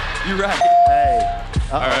 You right. Hey.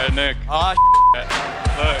 All right, Nick. Oh, look,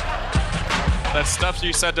 that stuff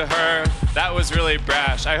you said to her, that was really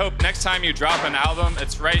brash. I hope next time you drop an album,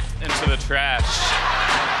 it's right into the trash.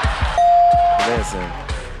 Listen,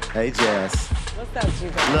 hey Jess. What's up, G?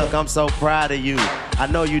 Look, I'm so proud of you. I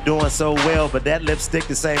know you're doing so well, but that lipstick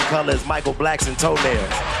the same color as Michael Blackson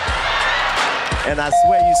toenails. And I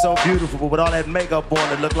swear you're so beautiful, but with all that makeup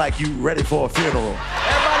on, it look like you ready for a funeral.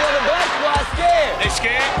 Everybody on the Black Squad scared. They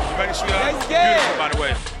scared? You ready, sweetheart? They scared. Beautiful, by the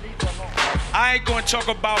way. I ain't gonna talk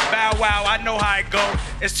about Bow Wow, I know how it go.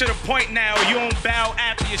 It's to the point now you don't bow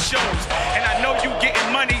after your shows. And I know you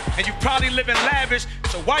getting money and you probably living lavish,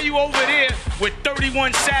 so why you over there with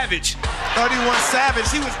 31 Savage? 31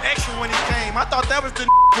 Savage, he was extra when he came. I thought that was the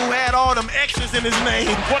who had all them extras in his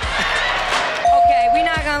name. What? Okay, we're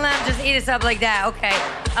not gonna let him just eat us up like that, okay?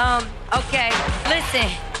 Okay,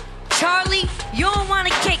 listen. Charlie, you don't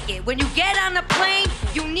wanna kick it. When you get on the plane,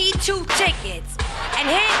 you need 2 tickets. And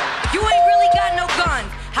Hit, you ain't really got no guns.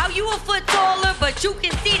 How you a foot taller, but you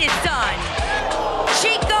can see the sun?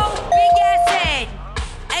 Chico, big ass head.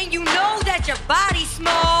 And you know that your body's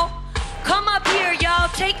small. Come up here, y'all,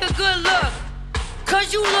 take a good look.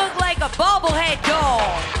 Cause you look like a bobblehead doll.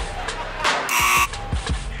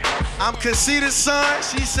 I'm conceited, son.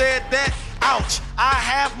 She said that. Ouch. I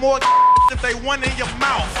have more if they want in your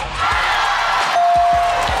mouth.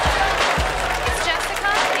 It's Jessica.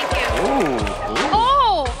 Thank you. Ooh.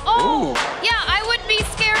 Yeah, I would be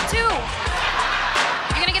scared too.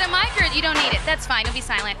 You're gonna get a mic or you don't need it? That's fine. You'll be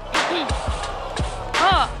silent.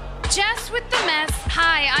 Jess with the mess.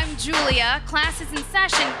 Hi, I'm Julia. Class is in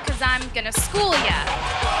session because I'm gonna school ya.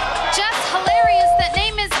 Jess, hilarious. That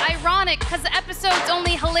name is ironic because the episode's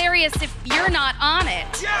only hilarious if you're not on it.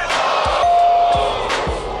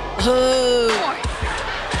 Shut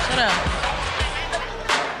up.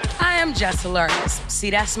 I am Jess Hilarious. See,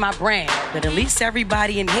 that's my brand. But at least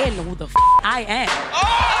everybody in here know who the I am.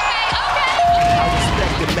 I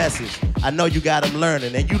respect the message. I know you got him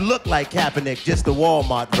learning, and you look like Kaepernick, just the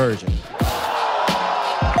Walmart version.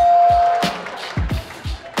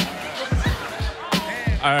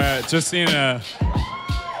 All right, Justina.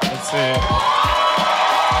 Let's see.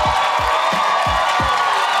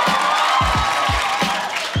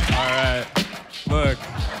 All right, look.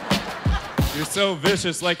 You're so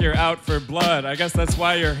vicious like you're out for blood. I guess that's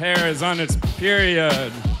why your hair is on its period.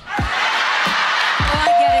 Oh, I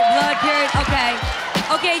get it, blood period, okay.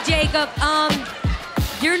 Okay, Jacob,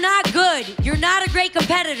 you're not good. You're not a great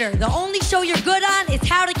competitor. The only show you're good on is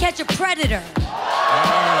How to Catch a Predator.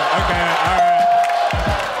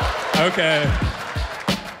 Okay.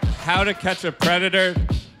 How to Catch a Predator?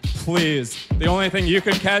 Please. The only thing you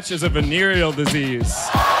could catch is a venereal disease.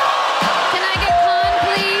 Can I get con,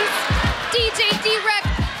 please? DJ D-Rec,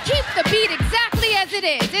 keep the beat exactly as it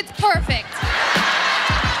is. It's perfect.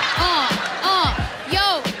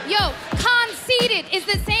 Yo, conceited is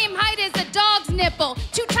the same height as a dog's nipple.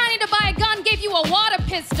 Too tiny to buy a gun, gave you a water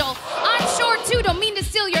pistol. I'm short too, don't mean to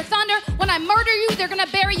steal your thunder. When I murder you, they're gonna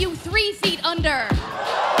bury you 3 feet under.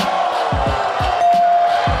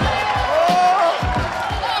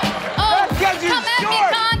 Come at me,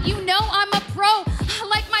 Con, you know I'm a pro.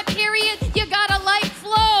 Like my period, you got a light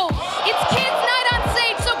flow. It's kids' night on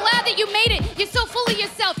stage, so glad that you made it. You're so full of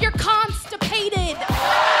yourself, you're constipated.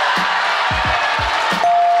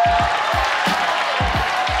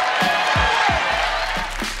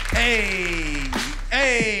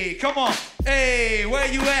 Hey, come on. Hey, where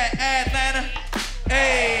you at, Atlanta?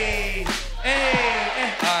 Hey. All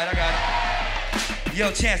right, I got it.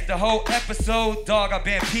 Yo, Chance, the whole episode, dog, I've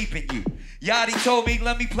been peeping you. Yachty told me,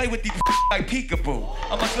 let me play with these like peekaboo.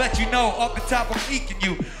 I must let you know, off the top, I'm peeking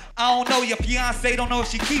you. I don't know, your fiance don't know if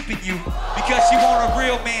she keeping you. Because she want a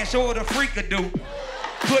real man, show her the freak-a-do.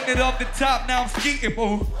 Putting it up the top, now I'm skeeting,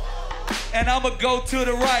 boo. And I'ma go to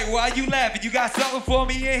the right. Why you laughing? You got something for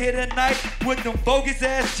me in here tonight with them bogus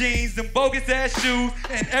ass jeans, them bogus ass shoes,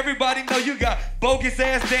 and everybody know you got bogus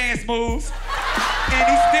ass dance moves. And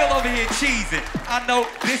he's still over here cheesing. I know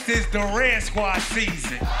this is the Red Squad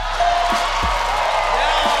season.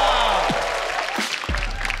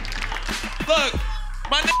 Look,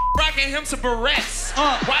 my nigga rocking him some barrettes.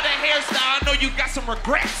 Why that hairstyle? I know you got some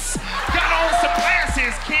regrets. Got on some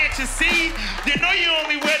glasses, can't you see? You know you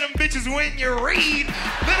only wear them bitches when you read.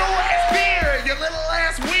 Little ass beard, your little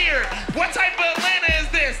ass weird. What type of Atlanta is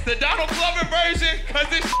this? The Donald Glover version? Cause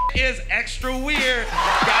this is extra weird.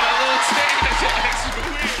 Got a little chain that's extra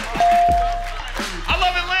weird. I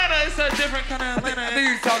love Atlanta, it's a different kind of Atlanta. I think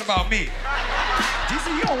you was talking about me. DC,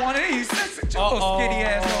 you don't want it. You sit your little skinny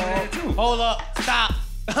ass over there too. Hold up, stop.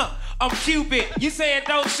 I'm Cupid. You saying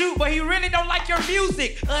don't shoot, but he really don't like your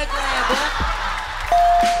music.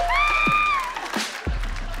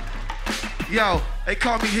 Yo, they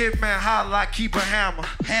call me Hitman, Halle, I keep a hammer.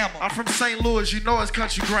 I'm from St. Louis, you know it's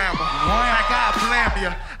country grammar. I God blam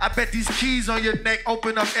ya. I bet these keys on your neck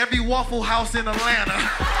open up every Waffle House in Atlanta.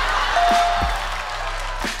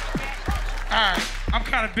 All right, I'm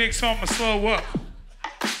kind of big, so I'm gonna slow up.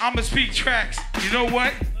 I'm gonna speak tracks. You know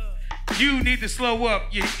what? You need to slow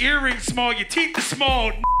up. Your earrings small, your teeth are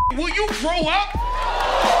small. Will you grow up?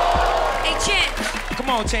 Hey, Chance. Come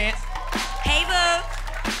on, Chance. Hey, boo.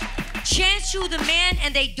 Chance, you the man,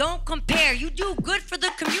 and they don't compare. You do good for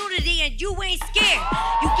the community, and you ain't scared.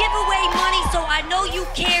 You give away money, so I know you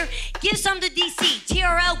care. Give some to DC.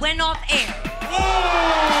 TRL went off air.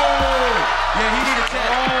 Yeah, he need a check.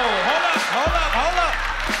 Hold up.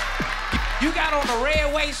 You got on the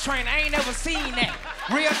red waist train. I ain't never seen that.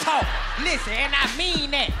 Real talk. Listen, and I mean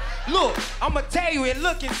that. Look, I'ma tell you, it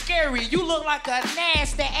looking scary. You look like a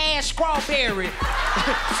nasty ass strawberry.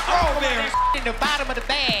 Strawberry in the bottom of the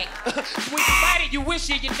bag. When you bite it, you wish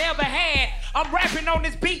you never had. I'm rapping on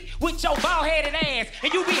this beat with your bald-headed ass,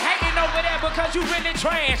 and you be hating over there because you really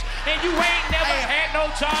trash, and you ain't never had no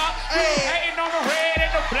job. You hating on the red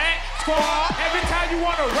and the black squad. Every time you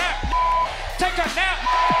wanna rap, take a nap.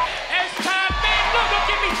 It's time, man. Look, don't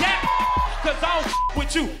give me that. Cause I don't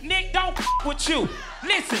with you. Nick, don't with you.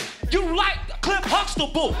 Listen, you like Cliff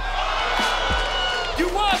Huxtable. You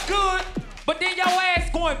was good, but then your ass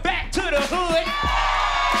going back to the hood.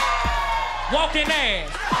 Walking ass.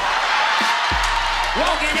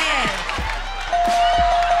 Walking ass.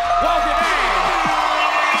 Walking ass.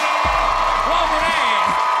 Walking ass.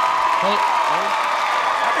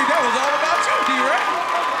 I think that was all about you, D-Ray.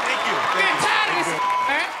 Thank you. Get tired of this,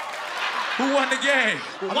 man. Who won the game?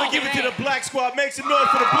 I'm gonna give it to the Black Squad. Make some noise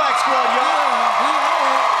for the Black Squad, y'all.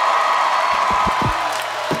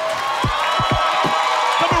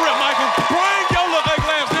 Come here, Michael. Bring your little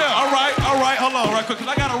ugly ass here. All right, hold on, right quick,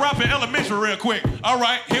 because I got to rap in elementary real quick. All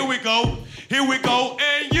right, here we go.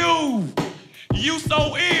 And you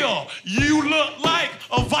so ill. You look like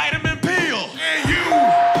a vitamin pill. And you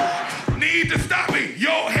need to stop me.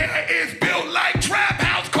 Your hair is built like trap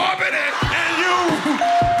house carpet. And you,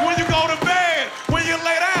 when you go to bed, when you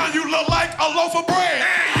lay down, you look like a loaf of bread.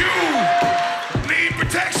 And you need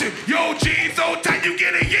protection. Your jeans so tight you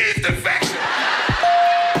get a yeast infection.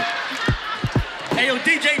 Hey, yo,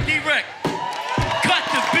 DJ D-Rec, cut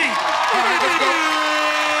the beat.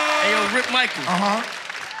 Hey, yo, Rick Michael.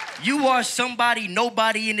 You are somebody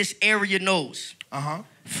nobody in this area knows.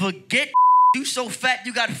 Forget you so fat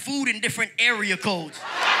you got food in different area codes.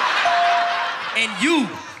 And you,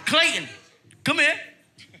 Clayton, come here.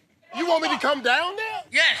 You want me to come down there?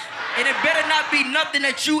 Yes, and it better not be nothing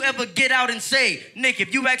that you ever get out and say. Nick,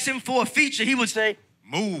 if you ask him for a feature, he would say,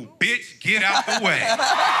 move, bitch, get out the way.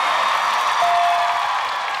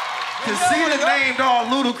 Casita named all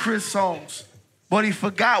Ludacris songs, but he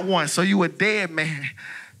forgot one, so you a dead man.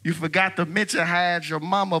 You forgot to mention how had your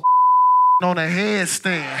mama on a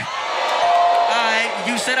headstand. all right,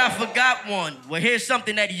 you said I forgot one. Well, here's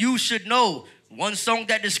something that you should know. One song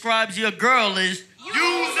that describes your girl is, use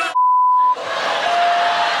a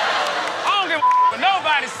I don't give a what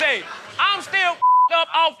nobody say. I'm still up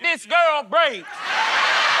off this girl braids.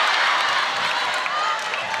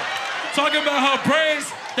 Talking about her braids,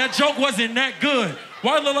 that joke wasn't that good.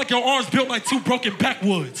 Why it look like your arms built like two broken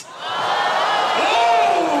backwoods? I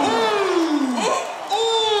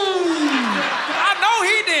know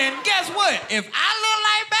he didn't. Guess what? If I look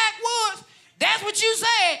like backwoods, that's what you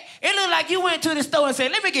said. It looked like you went to the store and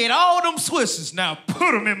said, let me get all them Swissers. Now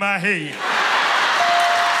put them in my head.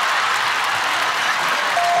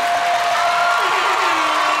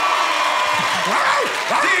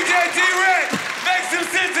 DJ D-Ray, make some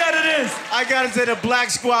sense out of this. I gotta say the Black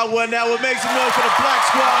Squad won that. What makes some noise for the Black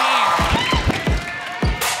Squad?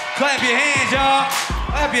 Clap your hands, y'all.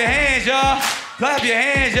 Clap your hands, y'all. Clap your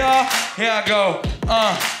hands, y'all. Here I go.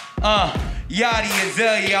 Yachty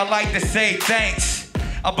Azalea, I like to say thanks.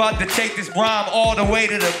 I'm about to take this rhyme all the way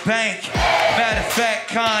to the bank. Matter of fact,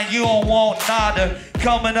 Con, you don't want nada.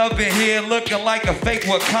 Coming up in here looking like a fake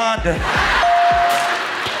Wakanda.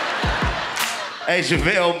 Hey,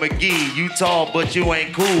 JaVale McGee, you tall, but you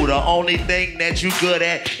ain't cool. The only thing that you good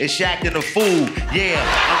at is shacking the food. Yeah,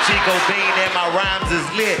 I'm Chico Bean and my rhymes is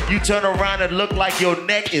lit. You turn around and look like your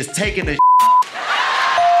neck is taking a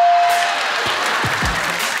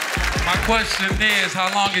My question is, how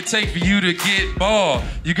long it take for you to get bald?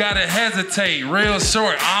 You gotta hesitate, real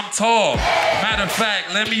short, I'm tall. Matter of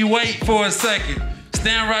fact, let me wait for a second.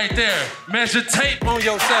 Stand right there, measure tape on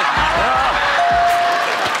your second.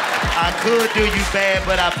 I could do you bad,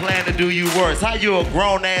 but I plan to do you worse. How you a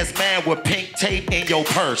grown-ass man with pink tape in your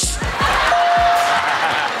purse? Up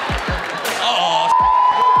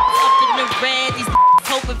in the red, these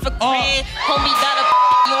hoping for grand. Homie got a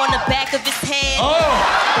you on the back of his head.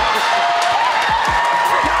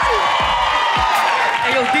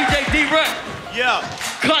 Hey, yo, DJ D-Rec. Yeah.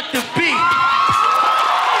 Cut the beat.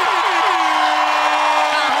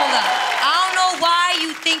 Hold up. I don't know why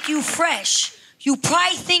you think you fresh. You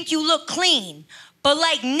probably think you look clean. But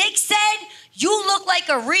like Nick said, you look like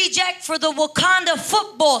a reject for the Wakanda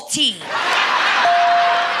football team.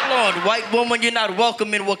 Lord, white woman, you're not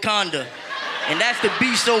welcome in Wakanda. And that's to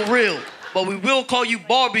be so real. But we will call you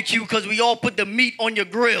barbecue because we all put the meat on your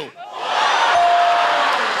grill.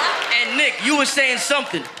 And Nick, you were saying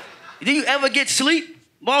something. Do you ever get sleep?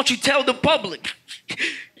 Why don't you tell the public?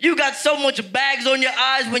 You got so much bags on your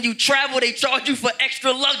eyes when you travel, they charge you for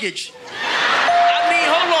extra luggage. I mean,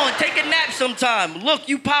 hold on, take a nap sometime. Look,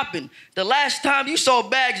 you popping. The last time you saw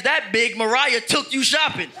bags that big, Mariah took you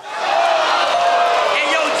shopping. And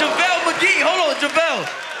yo, JaVale McGee, hold on, JaVale.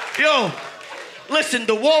 Yo, listen,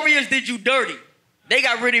 the Warriors did you dirty. They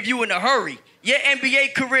got rid of you in a hurry. Your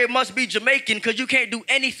NBA career must be Jamaican because you can't do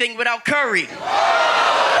anything without Curry.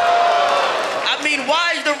 I mean,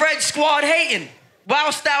 why is the Red Squad hating?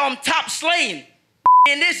 Wild style, I'm top slaying.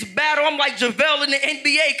 In this battle, I'm like JaVale in the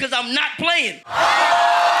NBA because I'm not playing.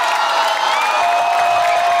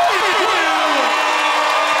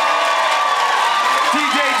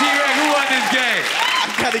 DJ D-Rec, who won this game?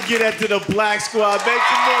 I gotta get that to the Black Squad. Make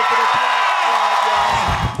some more for the Black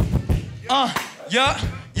Squad, y'all.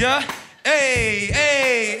 Yeah. Hey.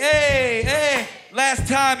 Last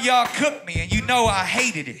time y'all cooked me, and you know I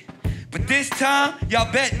hated it. But this time,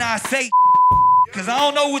 y'all bet not say cause I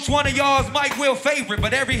don't know which one of y'all is Mike Will favorite,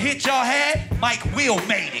 but every hit y'all had, Mike Will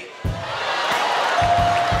made it.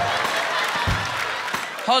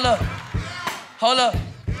 Hold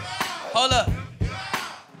up.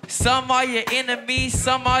 Some are your enemies,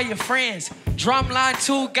 some are your friends. Drumline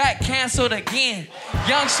 2 got canceled again.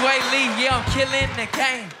 Young Sway Lee, yeah, I'm killing the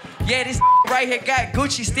game. Yeah, this right here got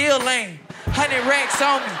Gucci still lame. 100 racks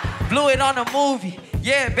on me, blew it on a movie.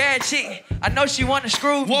 Yeah, bad chick, I know she wanna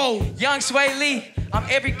screw me. Whoa. Young Sway Lee, I'm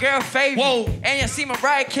every girl favorite. Whoa. And you see my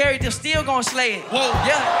Mariah Carey, they're still gonna slay it. Whoa.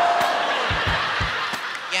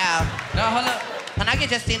 Yeah. No, hold up. Can I get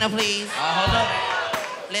Justina, please? Hold up.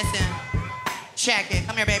 Listen, check it.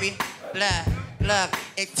 Come here, baby. Look.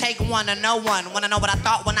 It take one to know one. Wanna know what I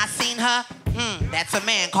thought when I seen her? That's a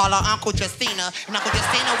man. Call her Uncle Justina. And Uncle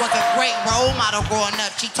Justina was a great role model growing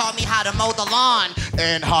up. She taught me how to mow the lawn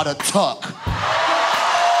and how to tuck.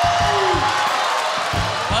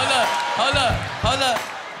 Hold up.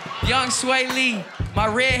 Young Sway Lee, my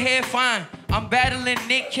red hair fine. I'm battling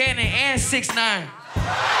Nick Cannon and 6ix9ine.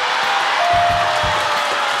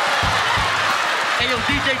 Hey, yo,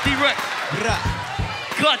 DJ D-Rec.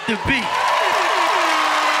 Cut the beat.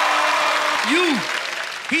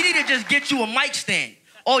 He need to just get you a mic stand.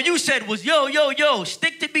 All you said was, yo,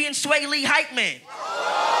 stick to being Sway Lee hype man.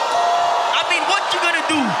 I mean, what you gonna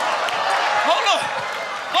do? Hold on.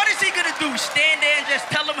 What is he gonna do? Stand there and just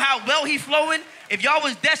tell him how well he flowing? If y'all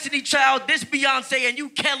was Destiny Child, this Beyonce, and you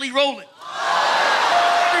Kelly Rowland.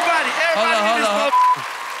 Everybody in this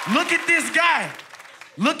Look at this guy.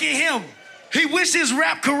 Look at him. He wished his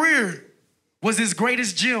rap career was his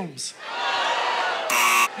greatest gems.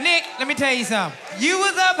 Nick, let me tell you something. You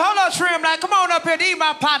was up, hold on, Shrimp, like, come on up here, these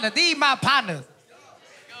my partners.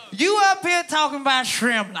 You up here talking about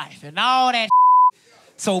shrimp life and all that.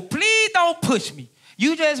 So please don't push me.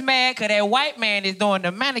 You just mad because that white man is doing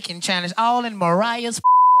the mannequin challenge all in Mariah's.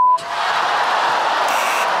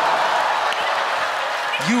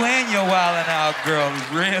 You and your wildin' out girl is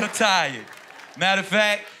real tired. Matter of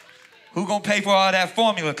fact, who gonna pay for all that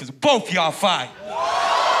formula? Because both y'all fired.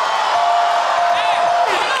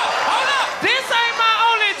 This ain't my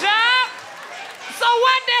only job. So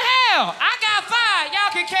what the hell? I got fired. Y'all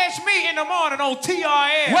can catch me in the morning on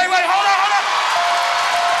TRN. Wait, hold up.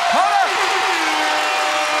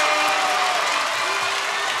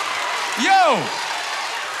 Yo,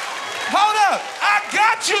 hold up. I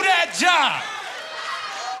got you that job.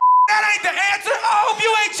 That ain't the answer. I hope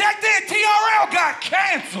you ain't checked in. TRL got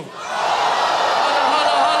canceled.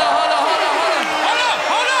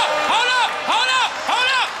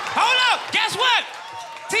 Hold up. Guess what?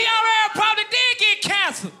 TRL probably did get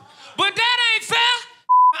canceled. But that ain't fair.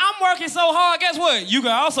 I'm working so hard. Guess what? You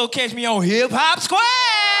can also catch me on Hip Hop Square.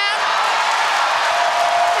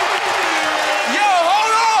 Yo,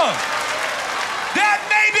 hold on. That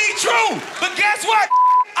may be true, but guess what?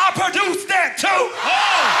 I produced that too.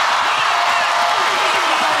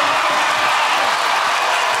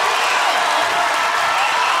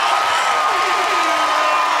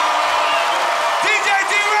 DJ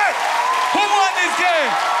D-Rex, who won this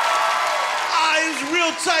game? It was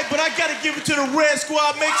real tight, but I gotta give it to the Red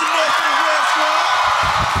Squad. Make some noise for the Red Squad.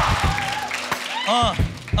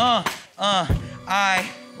 Alright,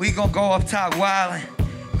 we gonna go up top wildin'.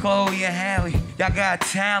 Chloe and Halle, y'all got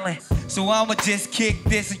talent. So I'ma just kick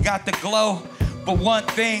this and got the glow. But one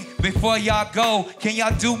thing before y'all go, can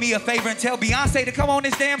y'all do me a favor and tell Beyonce to come on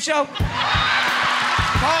this damn show?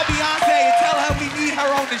 Call Beyonce and tell her we need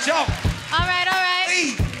her on the show. All right.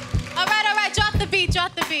 Please. All right. Drop the beat.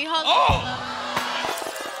 Hold on.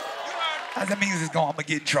 That means it's going, I'm gonna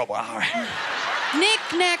get in trouble. All right.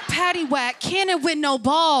 Knick-knack, paddywhack, cannon with no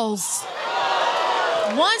balls.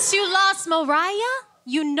 Once you lost Mariah,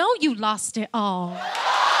 you know you lost it all.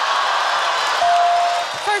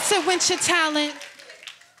 First it went your talent,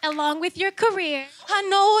 along with your career. I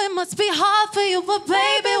know it must be hard for you, but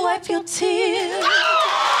baby, wipe your tears.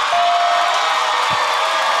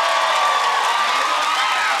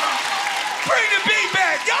 Bring the beat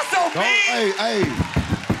back. Y'all so mean. Hey.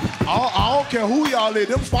 I don't care who y'all is.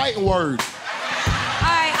 Them fighting words. All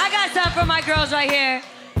right, I got something for my girls right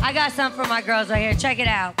here. Check it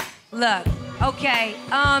out. Look, okay.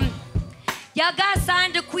 Y'all got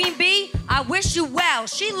signed to Queen Bee. I wish you well.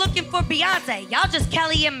 She looking for Beyonce. Y'all just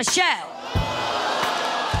Kelly and Michelle.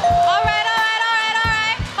 All right.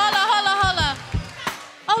 Hold on.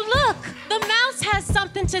 Oh, look, the mouse has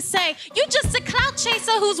something to say. You just a clout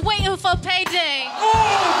chaser who's waiting for payday.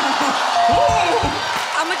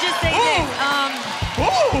 I'ma just say this.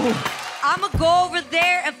 I'ma go over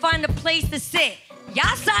there and find a place to sit.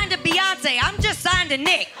 Y'all signed to Beyonce. I'm just signed to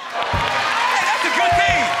Nick. Hey, that's a good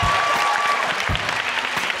thing.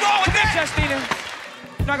 What's wrong with that? Justina,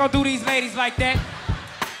 you're not gonna do these ladies like that.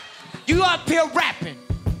 You up here rapping.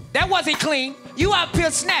 That wasn't clean. You up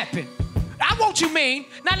here snapping. I want you mean.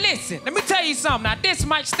 Now listen, let me tell you something. Now this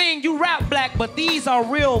might sting, you rap black, but these are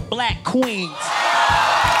real black queens. I'm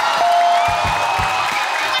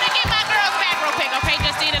gonna get my girls back real quick, okay,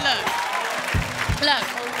 Justina, look.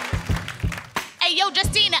 Hey, yo,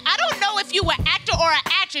 Justina, I don't know if you an actor or an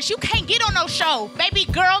actress. You can't get on no show, baby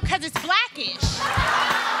girl, because it's blackish.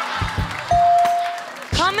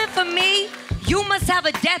 Coming for me, you must have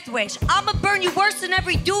a death wish. I'ma burn you worse than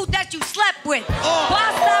every dude that you slept with.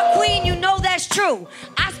 Boss out queen, you know that's true.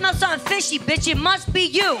 I smell something fishy, bitch, it must be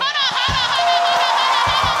you. Justina,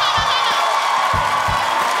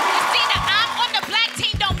 I'm on the black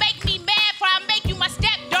team, don't make me mad, for I'll make you my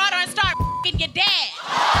stepdaughter and start f***ing your dad.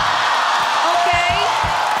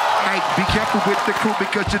 Hey, be careful with the crew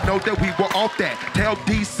because you know that we were off that. Tell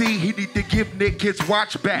DC he need to give Nick his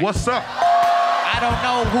watch back. What's up? I don't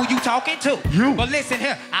know who you talking to. You. But listen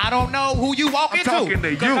here, I don't know who you walking to. I'm talking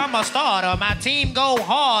to you. Cause I'm a starter, my team go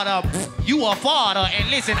harder. You a farter, and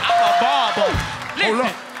listen, I'm a barber.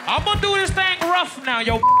 Listen, I'm gonna do this thing rough now,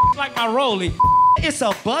 yo. Like my rollie. It's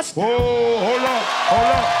a bust. Whoa, hold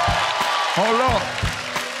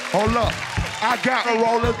up. I got a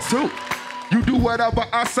roller too. You do whatever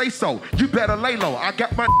I say so. You better lay low. I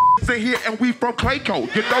got my in here and we from Clayco.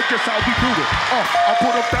 You know just how we do it. I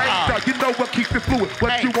put them things down. You know what keeps it fluid.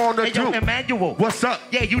 What you wanna do? Yo, Emmanuel. What's up?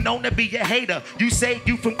 Yeah, you known to be a hater. You say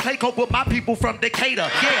you from Clayco, but my people from Decatur.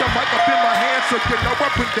 Yeah. The mic up in my hand so you know I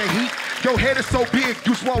bring the heat. Your head is so big,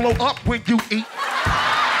 you swallow up when you eat.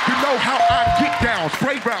 You know how I get down.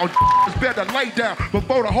 Spray round. It's better lay down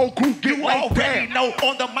before the whole crew get You laid already down. know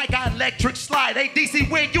on the mic I electric slide. Hey, DC,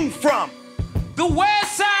 where you from? The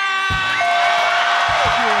West Side!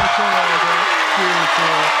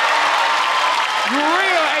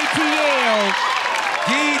 Real ATL.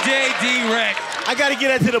 DJ D-Rex. I gotta get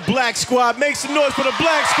that to the Black Squad. Make some noise for the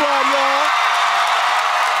Black Squad, y'all.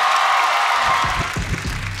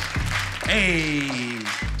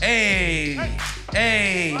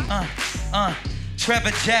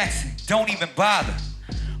 Trevor Jackson, don't even bother.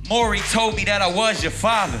 Maury told me that I was your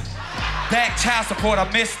father. Back child support, I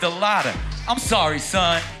missed the lotta. I'm sorry,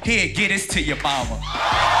 son. Here, get this to your mama.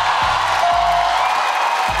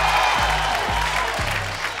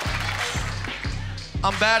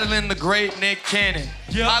 I'm battling the great Nick Cannon.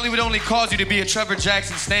 Yep. Hollywood only calls you to be a Trevor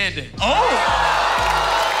Jackson stand-in.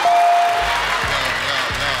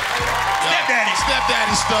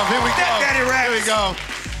 Stepdaddy stuff. Here we go. Stepdaddy raps. Here we go.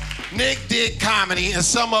 Nick did comedy, and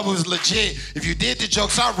some of it was legit. If you did the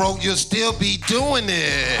jokes I wrote, you'll still be doing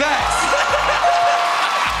it. Facts.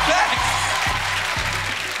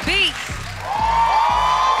 Beat.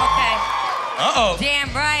 Okay. Uh-oh.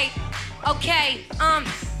 Damn right. Okay,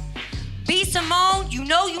 B. Simone, you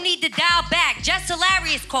know you need to dial back. Jess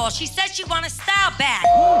Hilarious called. She said she want a style back.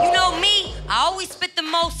 You know me, I always spit the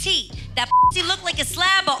most heat. That pussy look like a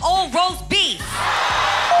slab of old roast beef.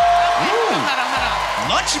 Hold on.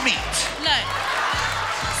 Lunch meat. Look.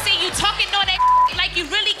 See, you talking on that like you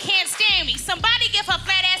really can't stand me. Somebody give her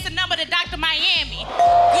fat ass a number to Dr. Miami.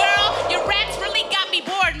 Girl, your raps really got me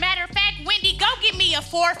bored. Matter of fact, Wendy, go give me a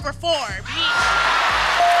 4 for 4.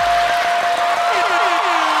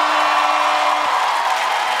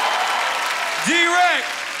 G-Rex.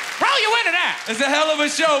 Bro, you into that? It's a hell of a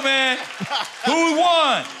show, man. Who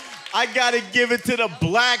won? I gotta give it to the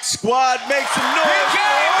Black Squad. Make some noise.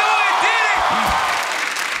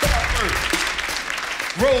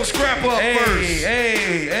 Roll Scrap up first.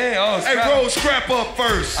 Hey. Oh, Hey, roll Scrap up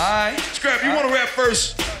first. All right. Scrap, you want to rap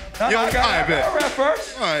first? No, Yo, I bet. I'll rap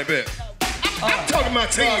first. All right, bet. I'm talking my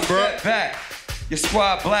team, bro. Step back. Your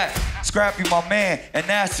squad black. Scrappy, my man, and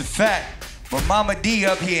that's a fact. But Mama D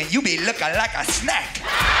up here, and you be looking like a snack.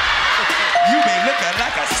 You be looking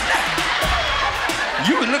like a snack.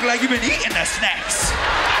 You be looking like you been eating the snacks.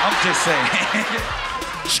 I'm just saying.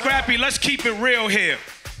 Scrappy, let's keep it real here.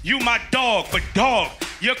 You my dog, but dog,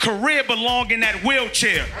 your career belong in that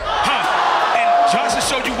wheelchair. Huh? And just to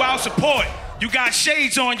show you wild support, you got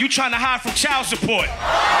shades on, you trying to hide from child support.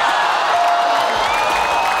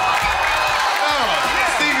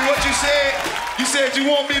 Stevie, what you said? You said you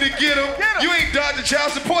want me to get him. You ain't dodging child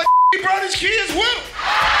support. He brought his kids with him.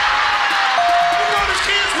 He brought his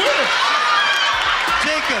kids with him.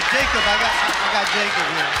 Jacob, I got Jacob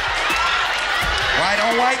here. White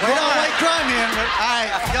on white crime. White on white crime here. All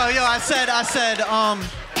right, I said,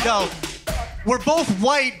 we're both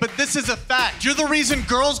white, but this is a fact. You're the reason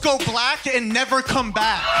girls go black and never come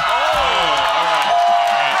back.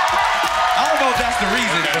 I don't know if that's the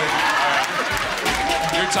reason, but...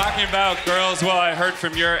 You're talking about girls. Well, I heard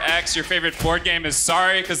from your ex, your favorite board game is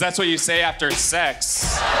Sorry, because that's what you say after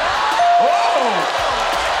sex.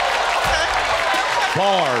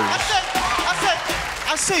 Bars.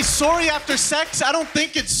 I say sorry after sex. I don't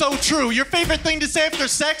think it's so true. Your favorite thing to say after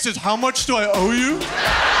sex is, how much do I owe you? All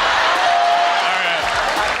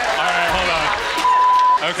right, hold on.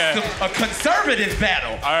 Okay. A conservative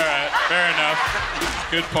battle. All right, fair enough.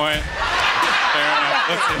 Good point. Fair enough.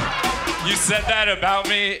 Let's see. You said that about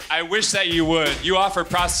me. I wish that you would. You offer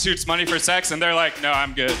prostitutes money for sex, and they're like, no,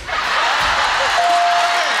 I'm good.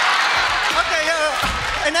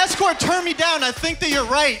 An escort turned me down. I think that you're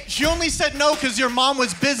right. She only said no because your mom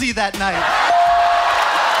was busy that night.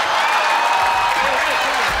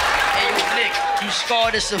 Hey, Nick, you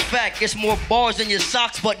scarred us a fact. It's more bars in your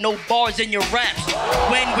socks, but no bars in your raps.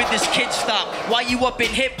 When would this kid stop? Why you up in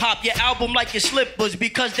hip-hop? Your album like your slippers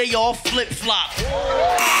because they all flip-flop.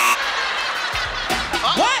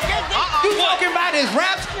 What? You talking about his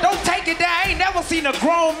raps? Don't take it down. I ain't never seen a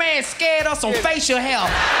grown man scared of some facial hair.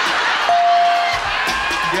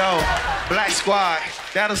 Yo, Black Squad,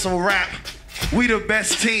 that is a rap. We the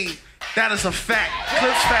best team. That is a fact.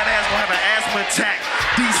 Clip's fat ass gonna have an asthma attack.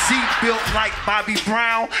 DC built like Bobby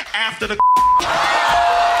Brown after the.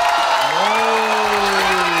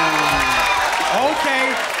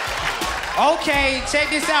 Okay, check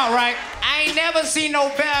this out, right? I ain't never seen no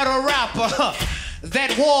battle rapper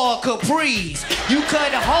that wore capris. You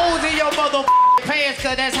cut holes in your mother pants,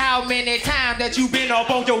 cause that's how many times that you been up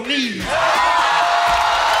on your knees.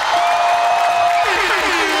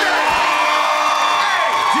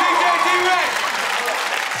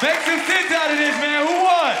 Make some sense out of this, man. Who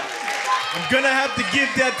won? I'm gonna have to give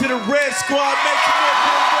that to the Red Squad. Make some more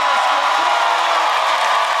for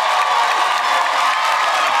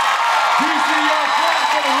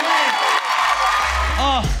the Red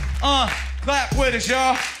Squad. Clap with us,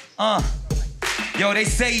 y'all. Yo, they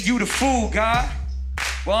say you the fool, God.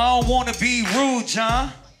 Well, I don't wanna be rude,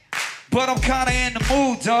 John, but I'm kinda in the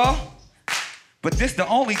mood, dawg. But this the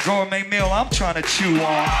only gourmet meal I'm trying to chew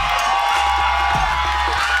on.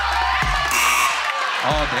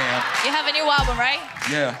 Oh, damn. You have a new album, right?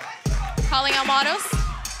 Yeah. Calling Out Models?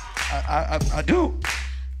 I do.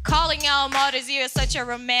 Calling Out Models, you're such a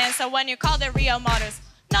romance. So when you call the real models,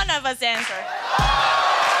 none of us answer.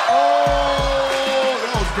 Oh,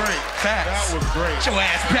 that was great. Facts. That was great. Get your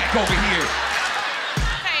ass back over here.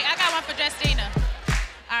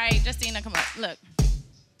 Justina, come on. Look.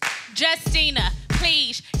 Justina,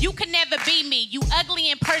 please. You can never be me. You ugly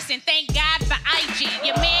in person. Thank God for IG.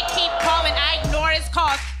 Your man keep calling. I ignore his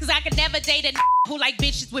calls because I could never date a who like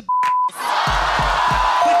bitches with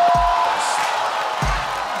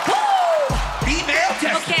Female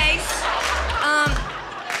test. Okay.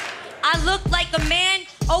 I look like a man.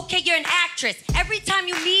 Okay, you're an actress. Every time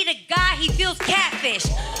you meet a guy, he feels catfish.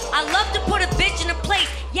 I love to put a bitch in a place.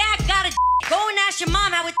 Yeah, I got a go and ask your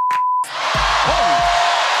mom how it.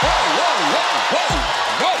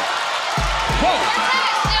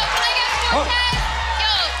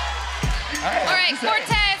 All right,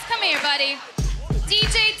 Cortez, come here, buddy.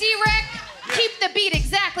 DJ D-Rec, keep the beat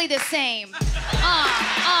exactly the same.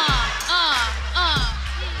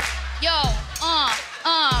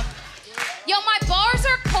 Yo, my bars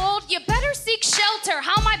are cold. You better seek shelter.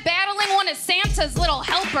 How am I battling one of Santa's little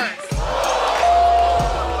helpers?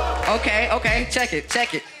 Okay, check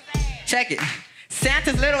it.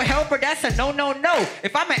 Santa's little helper, that's a no.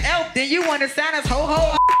 If I'm an elf, then you want a Santa's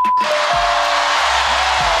ho-ho.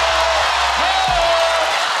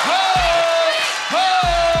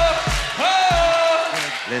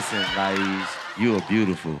 Listen, ladies, you are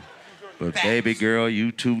beautiful, but baby girl,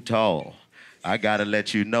 you too tall. I gotta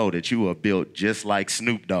let you know that you are built just like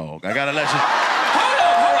Snoop Dogg. I gotta let you... Hold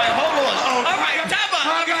on. All right, time out.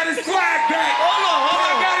 I got his swag back. Hold on.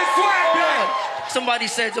 I got his swag back. Somebody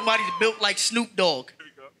said somebody's built like Snoop Dogg.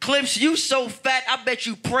 Clips, you so fat, I bet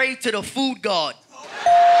you pray to the food god.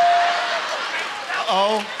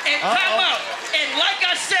 And time out. And like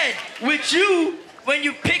I said, with you, when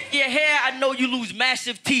you pick your hair, I know you lose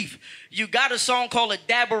massive teeth. You got a song called A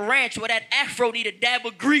Dab of Ranch where that afro need a dab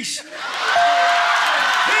of grease. There's a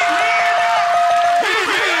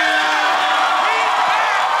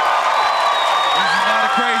lot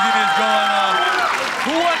of craziness going on.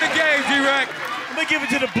 Who won the game, D-Rec? I'm gonna give it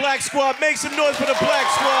to the Black Squad. Make some noise for the Black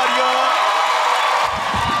Squad, y'all.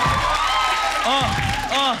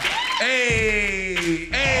 Hey.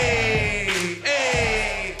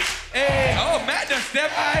 Oh, Matt done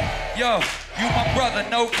step by. Yo, you my brother,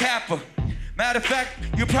 no capper. Matter of fact,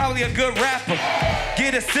 you're probably a good rapper.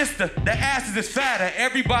 Get a sister, the asses is fatter.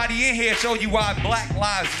 Everybody in here show you why Black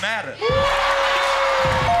Lives Matter. All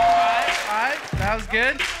right, that was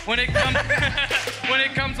good. When it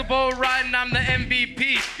comes to bull riding, I'm the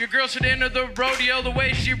MVP. Your girl should enter the rodeo the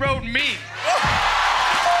way she rode me.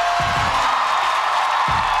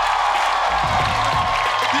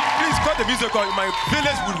 Please cut the music on. My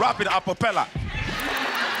village will rap it a cappella.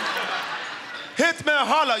 Hitman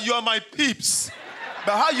Halle, you are my peeps.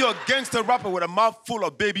 But how you a gangster rapper with a mouth full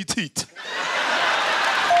of baby teeth?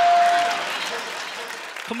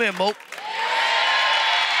 Come here, Mo.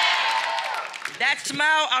 That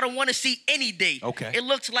smile, I don't want to see any day. Okay. It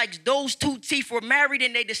looks like those two teeth were married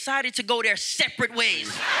and they decided to go their separate ways.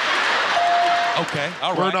 Okay,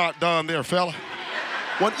 all right. We're not done there, fella.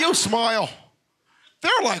 When you smile,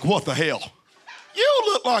 they're like, what the hell? You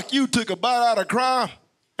look like you took a bite out of crime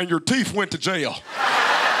and your teeth went to jail.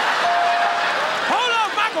 Hold on,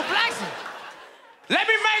 Michael Blackson. Let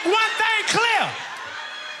me make one thing clear.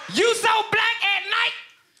 You so black at night,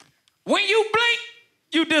 when you blink,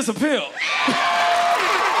 you disappear. DJ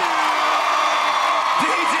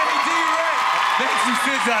D-Rec, make some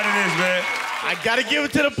sense out of this, man. I gotta give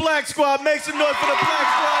it to the Black Squad. Make some noise for the Black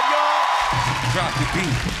Squad, y'all. Drop the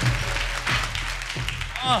beat.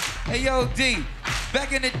 Hey, yo, D,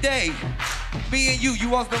 back in the day, me and you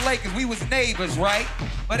was the Lakers. We was neighbors, right?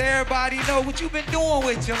 But everybody know what you been doing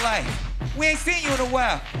with your life. We ain't seen you in a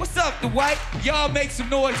while. What's up, Dwight? Y'all make some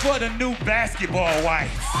noise for the new basketball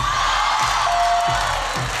wives.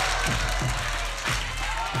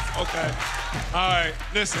 Okay. All right,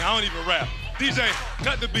 listen, I don't even rap. DJ,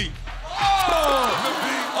 cut the beat.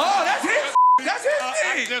 Oh, that's his. That's his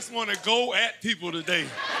I just want to go at people today.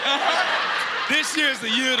 This year's the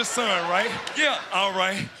year of the sun, right? Yeah. All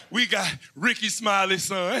right. We got Ricky Smiley's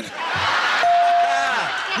son.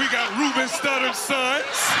 We got Ruben Studdard's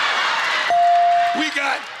sons. We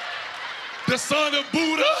got the son of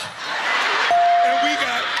Buddha. And we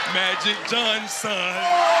got Magic John's son.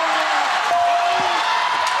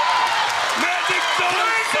 Magic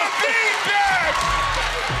John's son.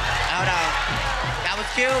 Hold on. That was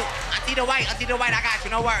cute. Auntie the White, I got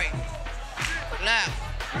you, no worry. Look,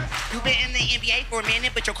 you've been in the NBA for a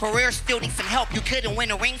minute, but your career still needs some help. You couldn't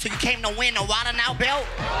win a ring, so you came to win a water now belt.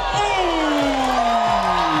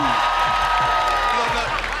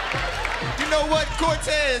 You know what,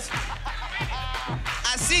 Cortez?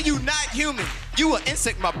 I see you not human. You an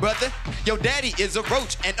insect, my brother. Your daddy is a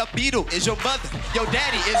roach and a beetle is your mother. Your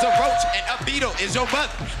daddy is a roach and a beetle is your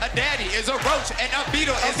mother. A daddy is a roach and a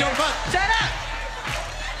beetle is your mother. Shut up!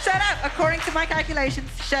 Shut up! According to my calculations,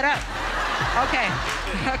 shut up. Okay.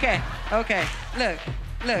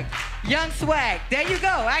 Look. Young Swag, there you go,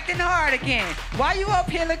 acting hard again. Why you up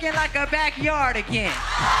here looking like a backyard again?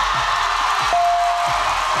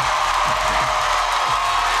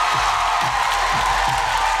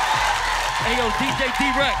 Hey, yo, DJ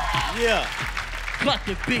D-Rex. Yeah. Cut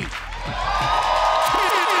the beat.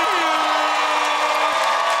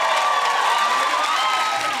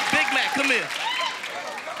 Big Mac, come here.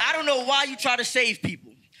 I don't know why you try to save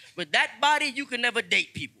people. With that body, you can never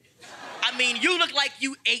date people. I mean, you look like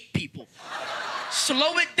you ate people.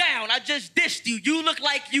 Slow it down. I just dissed you. You look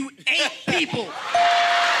like you ate people.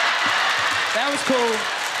 That was cool.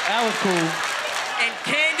 And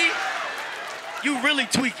Candy, you really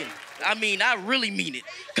tweaking. I mean, I really mean it.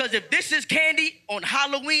 Because if this is Candy on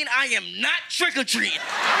Halloween, I am not trick-or-treating.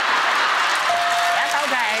 That's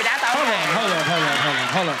okay.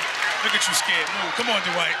 Hold on. Look at you scared. Move. Come on,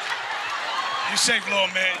 Dwight. You safe, little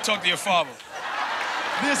man. Talk to your father.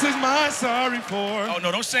 This is my sorry for. Oh,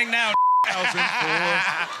 no, don't sing now.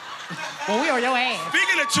 2004. Well, we are your ass.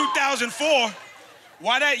 Speaking of 2004,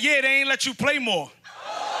 why that year they ain't let you play more?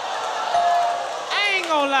 I ain't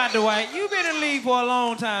gonna lie, Dwight. You been in the league for a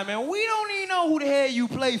long time, and we don't even know who the hell you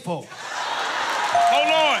play for.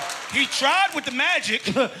 Hold on. He tried with the Magic.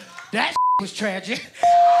 That was tragic.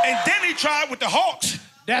 And then he tried with the Hawks.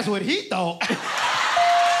 That's what he thought.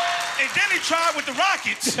 And then he tried with the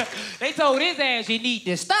Rockets. They told his ass you need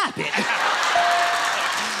to stop it.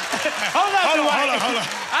 Hold on.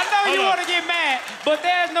 I know you want to get mad, but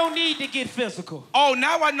there's no need to get physical. Oh,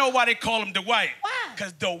 now I know why they call him Dwight. Why?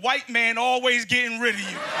 Because the white man always getting rid of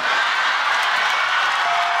you.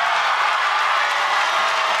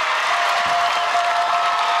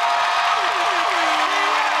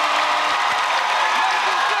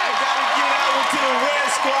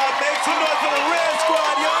 Make some noise for the Red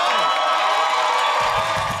Squad, y'all.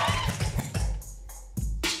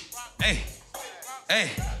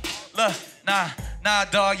 Hey, look, nah,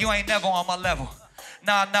 dog, you ain't never on my level.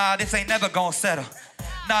 Nah, this ain't never gonna settle.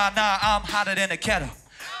 Nah, I'm hotter than a kettle.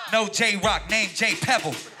 No J-Rock, name J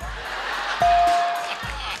Pebble.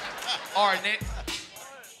 All right, Nick.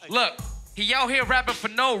 Look, he out here rapping for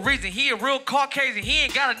no reason. He a real Caucasian. He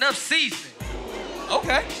ain't got enough seasoning.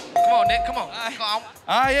 Okay. Come on, Nick, come on.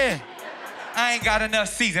 Yeah. I ain't got enough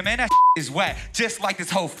season, man. That is whack. Just like this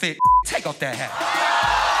whole fit. Take off that hat.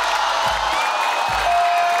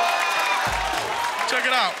 Check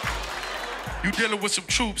it out. You dealing with some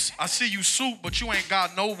troops. I see you suit, but you ain't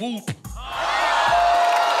got no whoop. All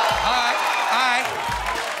right.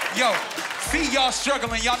 Yo, see y'all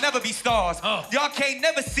struggling. Y'all never be stars. Y'all can't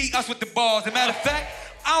never see us with the balls. As a matter of fact,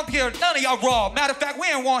 I don't care none of y'all raw. Matter of fact, we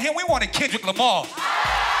ain't want him. We wanted Kendrick Lamar.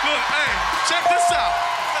 Look, hey, check this out.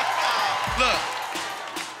 Look,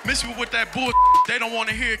 miss me with that bull. They don't want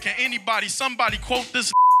to hear. Can somebody quote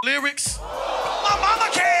this lyrics? My mama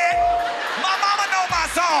can. My mama know my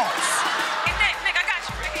songs. Hey, Nick, I got you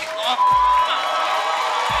right here.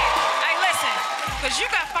 Hey, listen, because you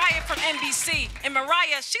got fired from NBC, and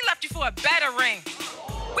Mariah, she left you for a better ring.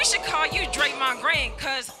 We should call you Draymond Green,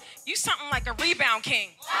 because you something like a rebound king.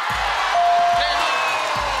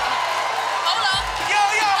 Hold up. Yo,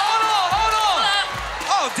 hold on.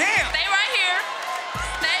 Oh, damn. Stay right here.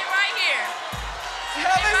 Stay right here.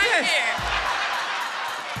 Hell is this? Here.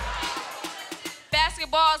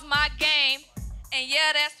 Basketball's my game, and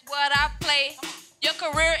yeah, that's what I play. Your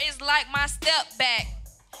career is like my step back.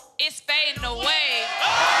 It's fading away.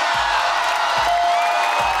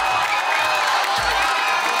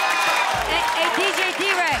 Hey, DJ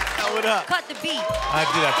D-Rex. What up? Cut the beat. I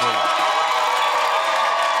do that for you.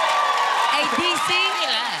 Hey, DC,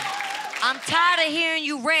 I'm tired of hearing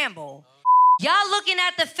you ramble. Y'all looking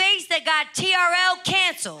at the face that got TRL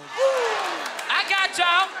canceled. I got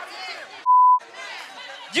y'all.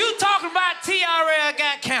 You talking about TRL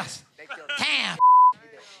got canceled. Damn.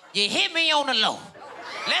 You hit me on the low.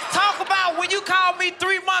 Let's talk about when you called me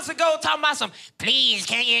 3 months ago talking about some, please,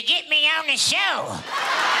 can you get me on the show?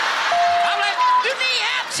 I'm like, you need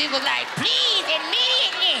help? She was like, please,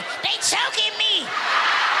 immediately. They choking me.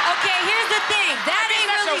 Okay, here's the thing. That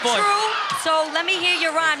ain't really true, so let me hear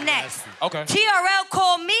your rhyme next. Okay. TRL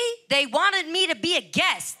called me. They wanted me to be a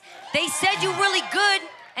guest. They said you really good,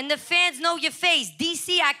 and the fans know your face.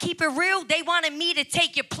 DC, I keep it real. They wanted me to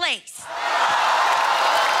take your place.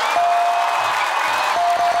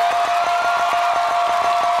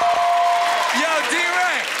 Yo,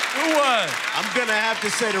 D-Ray, who won? I I'm gonna have to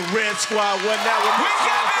say the Red Squad won that one. We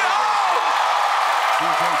got it home!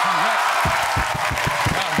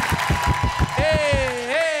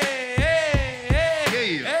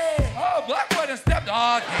 Hey! Oh, Black Boy done stepped.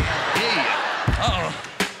 Oh, damn.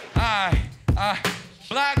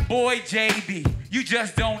 Black Boy JB, you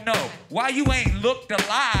just don't know why you ain't looked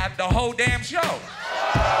alive the whole damn show.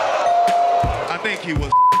 I think he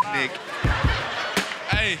was Nick.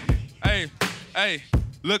 Hey,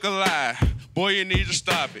 look alive. Boy, you need to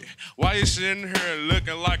stop it. Why you sitting here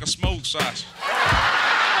looking like a smoked sausage?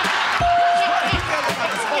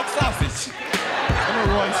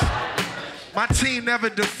 Royce. My team never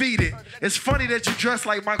defeated. It's funny that you dress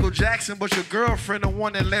like Michael Jackson, but your girlfriend the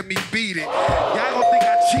one that let me beat it. Y'all gonna think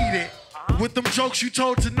I cheated. With them jokes you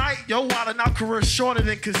told tonight, your wildin' out career shorter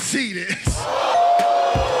than conceited.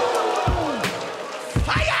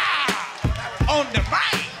 Fire! On the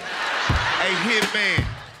mic! Hey, Hitman,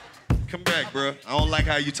 come back, bro. I don't like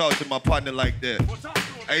how you talk to my partner like that.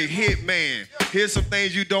 Hey, Hitman, here's some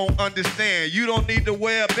things you don't understand. You don't need to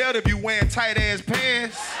wear a belt if you wearing tight-ass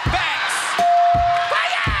pants. Facts!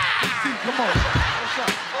 Fire! Come on.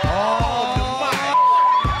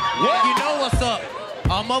 What? You know what's up.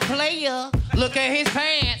 I'm a player. Look at his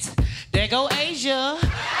pants. There go Asia.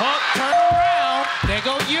 Up, turn around. There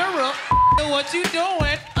go Europe. What you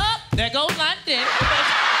doing? Up. There go London. 7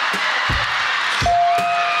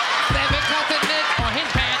 continents on his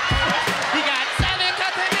pants. He got 7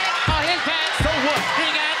 continents on his pants. So what? He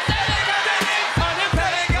got 7 continents on his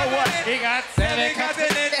pants. So what? He got 7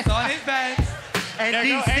 continents on his pants. And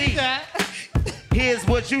DC, here's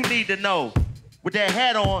what you need to know. With that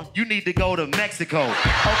hat on, you need to go to Mexico.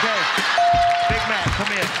 Okay. Big Mac, come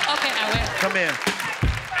here. Okay, I will. Come here.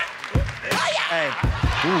 Hey.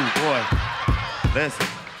 Ooh, boy.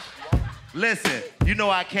 Listen, you know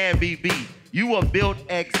I can't be beat. You were built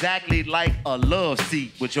exactly like a love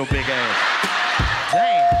seat with your big ass.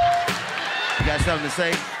 Damn. You got something to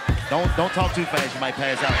say? Don't talk too fast, you might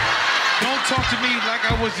pass out. Don't talk to me like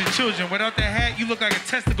I was your children. Without that hat, you look like a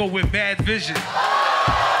testicle with bad vision.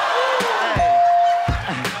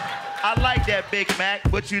 I like that Big Mac,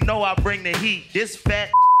 but you know I bring the heat. This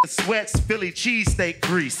fat sweats Philly cheesesteak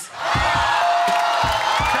grease.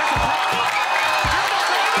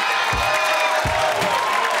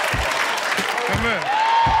 Come here.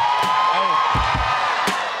 Oh.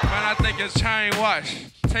 Man, I think it's chain wash.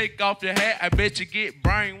 Take off your hat, I bet you get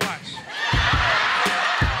brainwashed.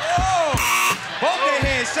 Oh! Both their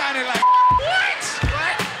heads shining like what?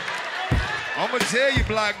 I'ma tell you,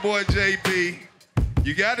 Black Boy JB,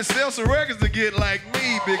 you gotta sell some records to get like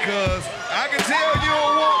me because I can tell you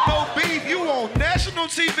don't want no beef. You on national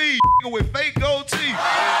TV with fake gold teeth.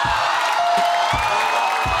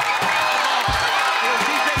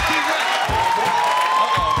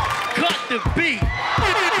 Cut the beat.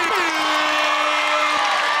 Hey,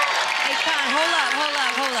 Con,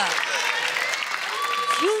 hold up.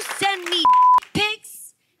 You send me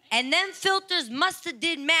pics, and them filters must have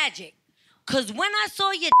did magic. Cause when I saw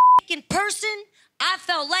your in person, I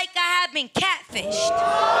felt like I had been catfished.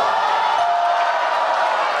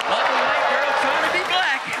 Love a white girl trying to be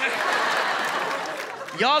black.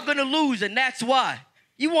 Y'all gonna lose, and that's why.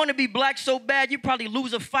 You wanna be black so bad, you probably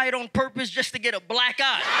lose a fight on purpose just to get a black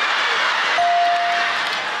eye.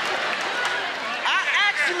 I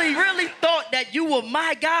actually really thought that you were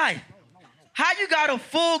my guy. How you got a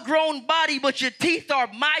full-grown body, but your teeth are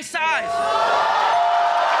my size?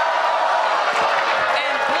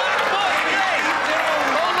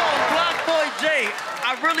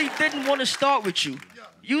 I really didn't want to start with you.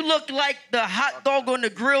 You look like the hot dog on the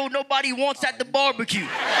grill nobody wants at the barbecue. A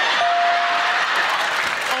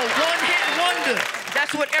one-hit wonder.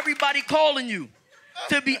 That's what everybody calling you.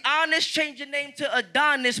 To be honest, change your name to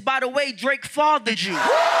Adonis. By the way, Drake fathered you.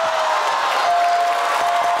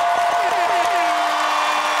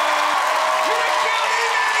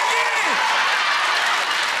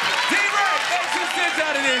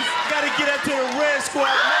 Out of this. Gotta get up to the Red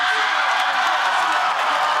Squad.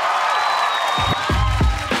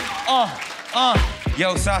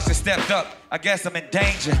 Yo, Sasha stepped up. I guess I'm in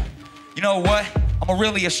danger. You know what? I'm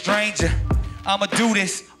really a stranger. I'ma do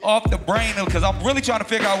this off the brain because I'm really trying to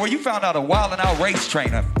figure out where you found out a wild and out race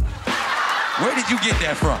trainer. Where did you get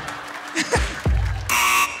that from?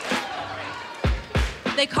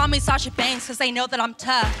 They call me Sasha Banks because they know that I'm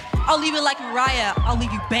tough. I'll leave you like Mariah. I'll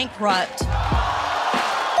leave you bankrupt.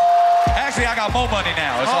 Actually, I got more money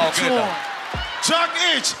now. It's all good though. Jock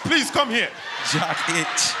Itch, please come here. Jock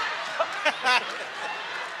Itch.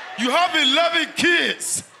 You have 11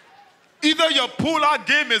 kids. Either your pull-out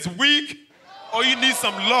game is weak or you need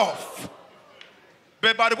some love.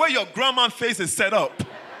 But by the way your grandma's face is set up,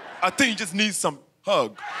 I think you just need some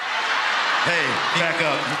hug. Hey, back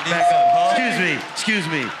up. Excuse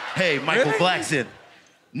me. Hey, Michael Blackson.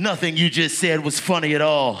 Nothing you just said was funny at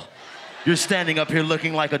all. You're standing up here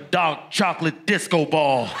looking like a dark chocolate disco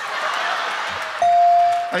ball.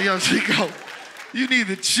 Hey, yo, Chico, you need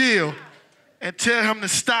to chill and tell him to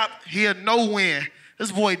stop. He'll know when.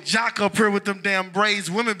 This boy Jock up here with them damn braids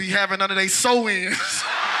women be having under they sew-ins.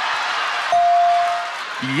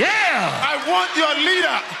 Yeah! I want your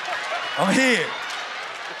leader. I'm here.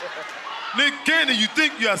 Nick Cannon, you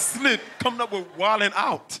think you are slick coming up with Wildin'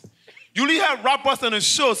 Out. You only have rappers on the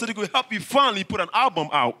show so they could help you finally put an album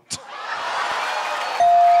out.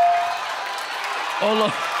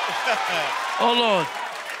 Hold on.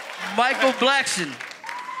 Michael Blackson,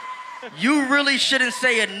 you really shouldn't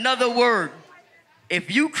say another word.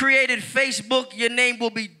 If you created Facebook, your name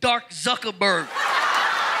will be Dark Zuckerberg.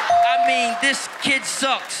 I mean, this kid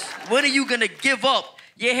sucks. When are you gonna give up?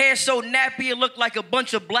 Your hair's so nappy, it look like a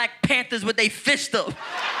bunch of Black Panthers with their fist up.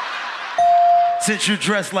 Since you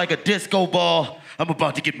dressed like a disco ball, I'm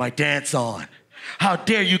about to get my dance on. How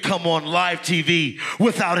dare you come on live TV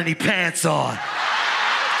without any pants on?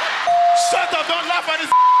 Shut up, don't laugh at this.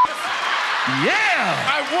 Yeah!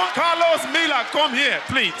 I want Carlos Mila, come here,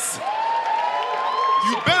 please.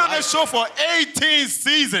 You've been on this show for 18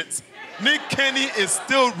 seasons. Nick Kenny is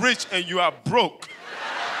still rich and you are broke.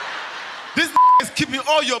 This is keeping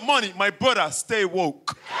all your money. My brother, stay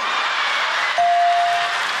woke.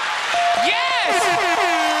 Yes!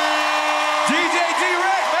 DJ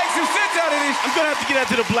G-Rec, make some sense out of this. I'm gonna have to get out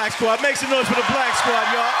to the Black Squad. Make some noise for the Black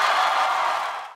Squad, y'all.